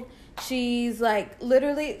household. She's like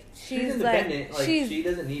literally, She's she's like, independent. Like she's she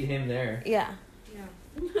doesn't need him there. yeah, Yeah.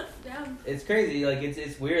 Damn. It's crazy. Like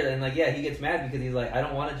it's weird. And like yeah, he gets mad because he's like, I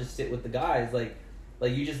don't want to just sit with the guys. Like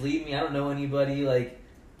you just leave me. I don't know anybody. Like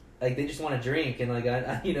they just want to drink and like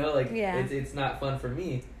I you know like Yeah. it's not fun for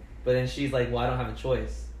me. But then she's like, well, I don't have a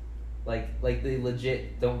choice. Like they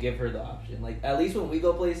legit don't give her the option. Like at least when we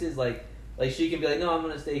go places, like she can be like, no, I'm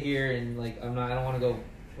gonna stay here and like I don't want to go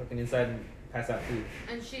fucking inside and pass out food.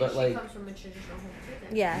 And she But, like- comes from a traditional home too.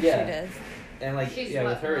 Then. yeah, Yeah. she does. And like She's yeah,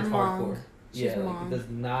 with what, her it's Hmong. hardcore. She's Yeah, like Hmong. it does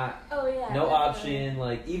not. Oh yeah. No definitely. option.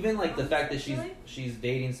 Like even like the fact that Homosexually? she's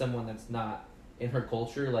dating someone that's not in her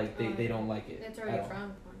culture. Like they don't like it. It's at already all.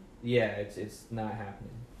 frowned upon. Yeah, it's not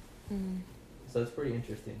happening. Mm. So it's pretty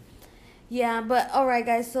interesting. Yeah, but all right,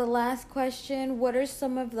 guys. So last question: what are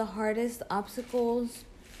some of the hardest obstacles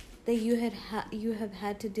that you have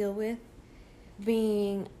had to deal with,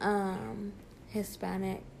 being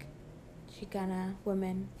Hispanic, Chicana,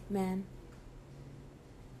 woman, man?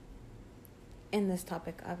 In this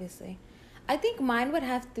topic, obviously, I think mine would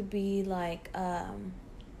have to be like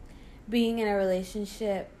being in a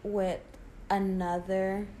relationship with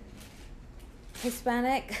another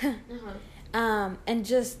Hispanic, and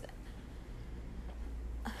just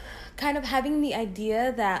kind of having the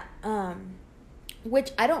idea that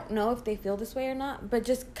which I don't know if they feel this way or not, but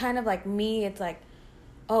just kind of like me, it's like,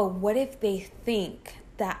 oh, what if they think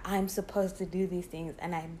that I'm supposed to do these things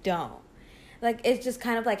and I don't? Like, it's just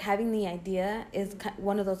kind of like having the idea is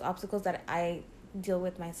one of those obstacles that I deal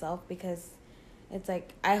with myself, because it's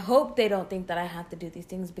like, I hope they don't think that I have to do these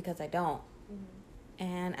things because I don't. Mm-hmm.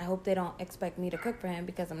 And I hope they don't expect me to cook for him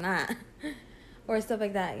because I'm not. Or stuff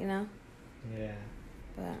like that, you know? Yeah.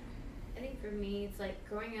 But I think for me, it's like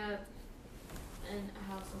growing up in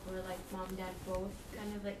a household where like mom and dad both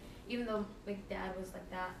kind of like, even though like dad was like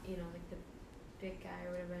that, you know, like the big guy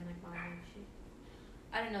or whatever, and like mom, like, she,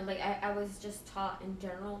 I don't know, like I was just taught in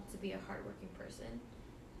general to be a hardworking person,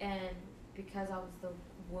 and because I was the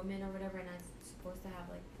woman or whatever, and I was supposed to have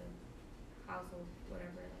like the household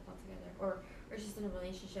whatever like all together, or just in a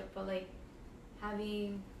relationship, but like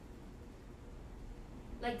having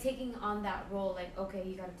like taking on that role, like okay,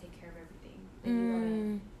 you gotta take care of everything,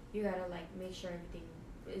 and you gotta like make sure everything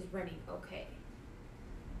is running okay.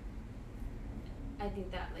 I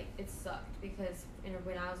think that like it sucked because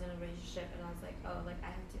when I was in a relationship and I was like, oh, like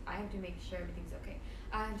I have to make sure everything's okay.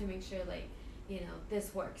 I have to make sure like, you know,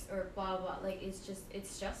 this works or blah blah. Like it's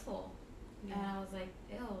stressful, and I was like,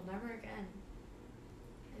 ew, never again.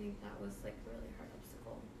 I think that was like a really hard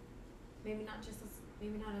obstacle. Maybe not as a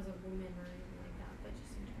woman or anything like that, but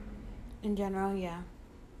just in general. In general, yeah.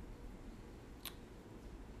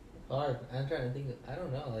 Hard. I'm trying to think. I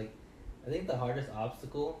don't know. Like, I think the hardest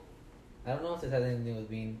obstacle. I don't know if this has anything to do with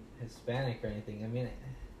being Hispanic or anything. I mean,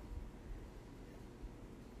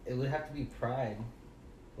 it would have to be pride.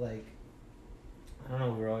 Like, I don't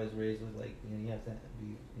know. We were always raised with like, you know, you have to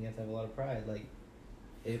have a lot of pride. Like,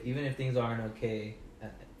 even if things aren't okay,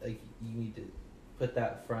 like you need to put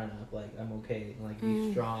that front up. Like, I'm okay, and like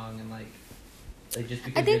be strong, and like just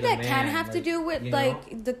because I think you're the that can man, have like, to do with you know?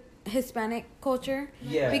 like the Hispanic culture.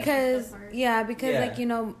 Yeah. Because Yeah. like, you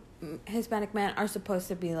know, Hispanic men are supposed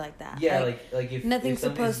to be like that. Yeah, like if nothing's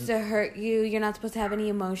if supposed to hurt you. You're not supposed to have any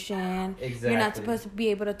emotion. Exactly. You're not supposed to be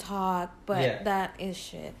able to talk. But Yeah. that is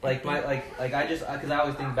shit. Like I just because I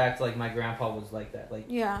always think back to like my grandpa was like that. Like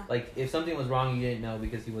yeah. Like if something was wrong, you didn't know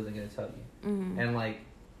because he wasn't gonna tell you. Mm-hmm. And like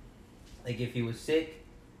if he was sick,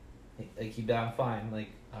 like he'd be, I'm fine. Like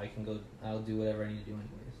I can go. I'll do whatever I need to do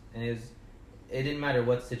anyways. And it didn't matter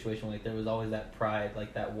what the situation. Like there was always that pride,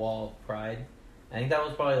 like that wall of pride. I think that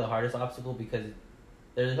was probably the hardest obstacle because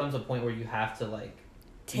there comes a point where you have to like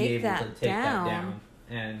be able to take that down,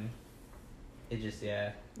 and it just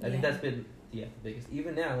I think that's been the biggest.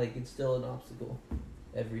 Even now, like it's still an obstacle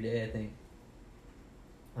every day. I think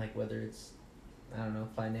like whether it's I don't know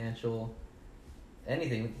financial,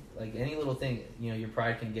 anything like any little thing, you know, your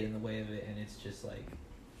pride can get in the way of it, and it's just like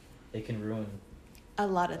it can ruin a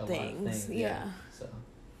lot of things. Yeah. So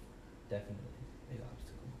definitely big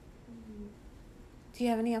obstacle. Do you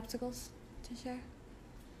have any obstacles to share?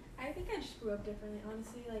 I think I just grew up differently,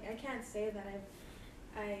 honestly. Like, I can't say that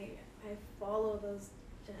I follow those,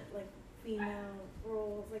 like, female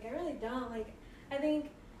roles. Like, I really don't. Like, I think,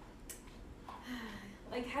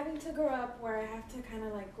 like, having to grow up where I have to kind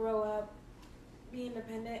of, like, grow up, be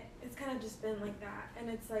independent, it's kind of just been like that. And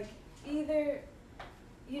it's, like, either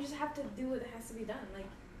you just have to do what has to be done. Like,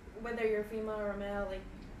 whether you're female or male, like,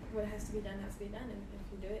 what has to be done has to be done. And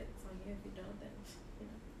if you do it, it's on you. If you don't, then...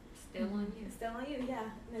 Still on you. Still on you, yeah.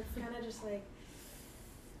 And it's kind of just like,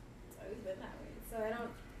 it's always been that way. So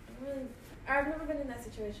I've never been in that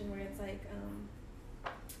situation where it's like,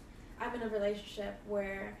 I'm in a relationship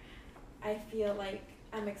where I feel like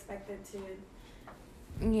I'm expected to.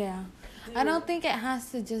 Yeah. I don't think it has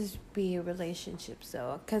to just be a relationship,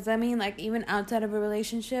 though. Because, I mean, like, even outside of a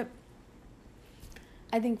relationship,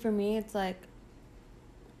 I think for me, it's like,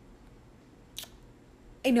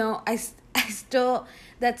 you know, I still,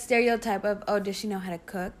 that stereotype of, oh, does she know how to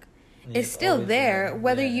cook? It's still there,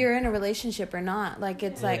 whether you're in a relationship or not. Like,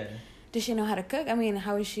 it's like, does she know how to cook? I mean,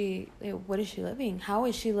 how is she, what is she living? How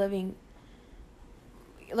is she living,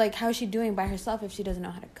 like, how is she doing by herself if she doesn't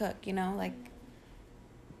know how to cook, you know? Like,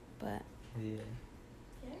 but. Yeah.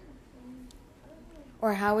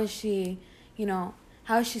 Or how is she, you know,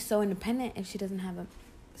 how is she so independent if she doesn't have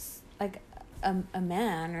a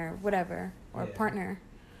man or whatever, or a partner?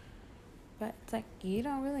 But it's like, you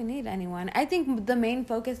don't really need anyone. I think the main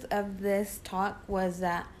focus of this talk was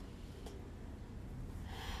that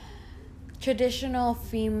traditional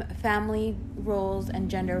family roles and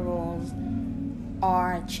gender roles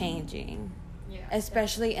are changing. Yeah.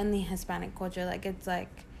 Especially in the Hispanic culture. Like, it's like...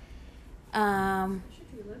 Especially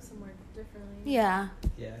if you live somewhere differently. Yeah.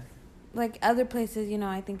 Yeah. Like, other places, you know,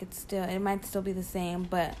 I think it might still be the same.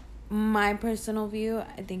 But my personal view,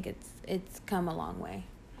 I think it's come a long way.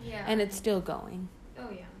 Yeah. And it's still going. Oh,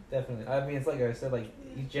 yeah. Definitely. I mean, it's like I said, like,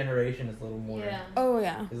 each generation is a little more... Yeah. Oh,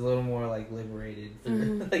 yeah. Is a little more, like, liberated,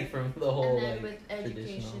 like, from the whole, and then like, with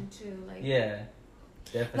education, too. Like, yeah.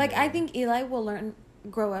 Definitely. Like, I think Eli will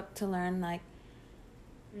grow up to learn, like,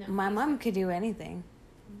 my mom could do anything.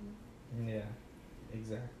 Mm-hmm. Yeah.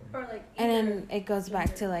 Exactly. Or, like... And then it goes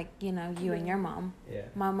back to, like, you know, you and your mom. Yeah.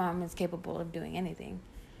 My mom is capable of doing anything.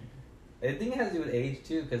 I think it has to do with age,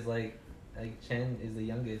 too, because, like, Chen is the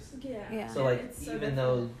youngest. Yeah. So like so even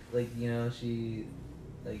though like you know she's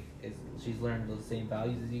learned those same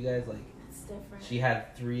values as you guys, like It's different. she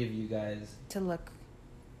had 3 of you guys To look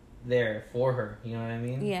there for her. You know what I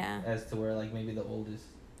mean? Yeah. As to where like maybe the oldest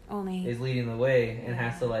only. is leading the way and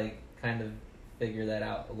has to Yeah. like kind of figure that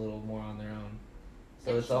out a little more on their own. So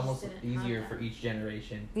And it's she just almost didn't have easier that. for each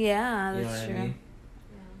generation. Yeah, You know that's what true. I mean?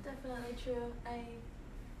 Yeah. Definitely true. I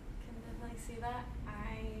can definitely see that.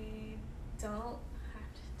 I don't have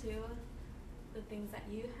to do the things that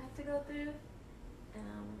you have to go through.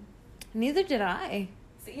 Neither did I.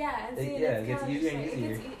 So yeah, and It- see, yeah, it's it gets kinda easier just and like,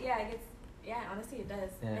 easier. It gets, yeah, it gets, yeah. Honestly, it does.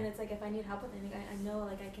 Yeah. And it's like if I need help with anything, I know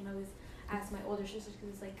like I can always ask my older sisters because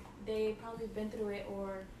it's like they probably been through it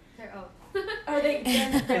or They're old.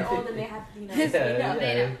 they're old and they have Yeah, they know, yeah.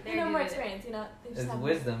 They know. they know more experience. You know, they just It's have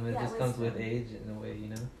wisdom. It yeah, just comes with wisdom. age in a way, you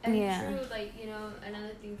know? And Yeah. true, like, you know,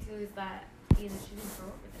 another thing too is that, you know, she didn't grow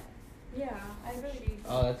up with that. Yeah, I really. She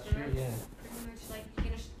Oh, that's grew true, up yeah. Pretty much like,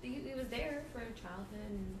 you know, he was there for her childhood,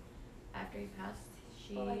 and after he passed,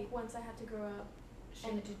 she But like once I had to grow up. she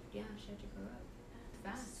had to grow up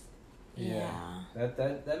fast. Yeah.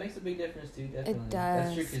 That makes a big difference too, definitely. It does.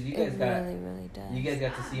 That's true because you guys it got really, really does. you guys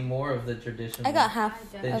got to see more of the traditional. I got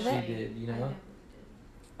half I than of she it. did, you know? I definitely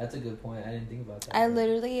That's a good point. I didn't think about that. I but-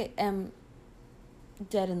 literally am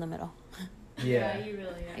dead in the middle. did. Yeah. You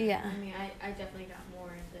really are. Yeah. I mean, I definitely got more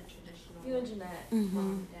in the traditional. You and Jeanette. Mm-hmm. Mom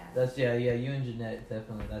and dad. That's yeah. You and Jeanette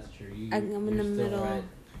definitely. That's true. I'm in you're the still middle. Right.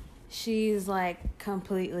 She's like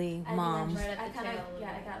completely I mom. Right at I the kind tail of of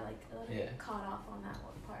yeah, I it. got like a little Yeah. bit caught off on that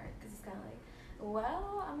one part because it's kind of like,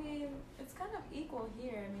 well, I mean, it's kind of equal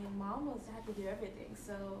here. I mean, mom was had to do everything,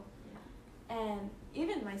 so, and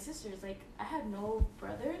even my sisters, like I have no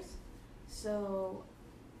brothers, so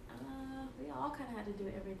we all kind of had to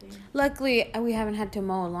do everything. Luckily, we haven't had to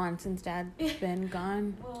mow a lawn since Dad's been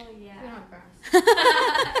gone. Well, We yeah. don't have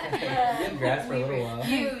grass. You had grass for a little while.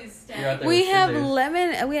 Used. You're out there We with have scissors.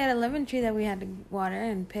 lemon. We had a lemon tree that we had to water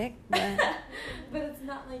and pick, but But it's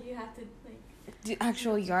not like you have to like. the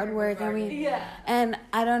actual yard work. I mean, Yeah. and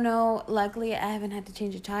I don't know. Luckily, I haven't had to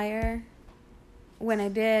change a tire. When I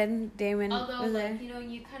did, Damon Although, was there. like, you know,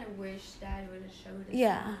 you kind of wish Dad would have showed us.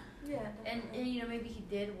 Yeah. Yeah. And definitely. you know, maybe he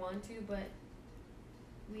did want to, but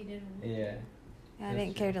we didn't. Yeah. I That's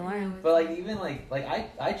didn't true. care to learn. But like even like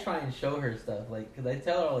I try and show her stuff like because I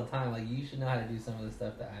tell her all the time like you should know how to do some of the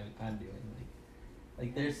stuff that I'm doing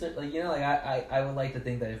like there's like you know like I would like to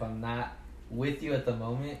think that if I'm not with you at the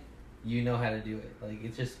moment you know how to do it like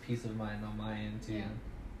it's just peace of mind on my end too. Yeah.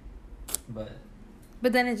 But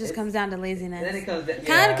But then it just It's- comes down to laziness. then it comes down,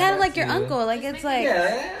 kind of that like your too. uncle. Like Just it's make like,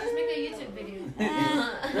 Just make a YouTube video.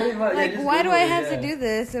 Pretty much, yeah, like just why do Google I it, have yeah. to do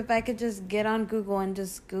this if I could just get on Google and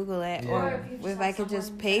just Google it, Yeah. or Or if you just if have I could just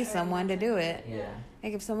someone pay that already someone to knows do how it. Yeah.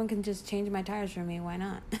 Like if someone can just change my tires for me, why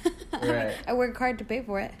not? Right. I work hard to pay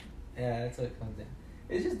for it. Yeah, that's what it comes down.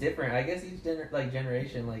 It's just different. I guess each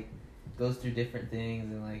generation like goes through different things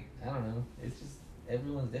and like I don't know. It's just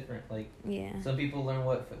everyone's different. Like Yeah. some people learn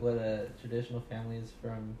what a traditional family is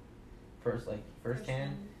from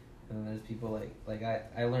firsthand, and then there's people like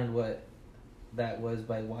I learned what that was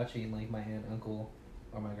by watching like my aunt, uncle,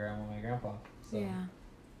 or my grandma, my grandpa. So Yeah.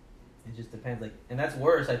 it just depends. Like, and that's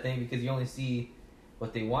worse I think because you only see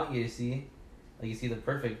what they want you to see. Like you see the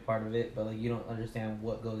perfect part of it, but like you don't understand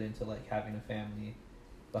what goes into like having a family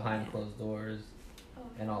behind Yeah. closed doors Oh.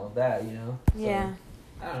 and all of that. You know. So, Yeah.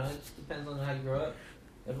 I don't know. It just depends on how you grow up.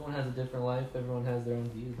 Everyone has a different life. Everyone has their own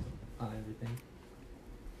views on everything.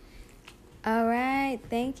 All right.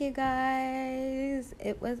 Thank you guys.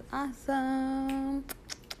 It was awesome.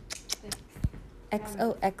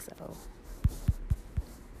 XOXO.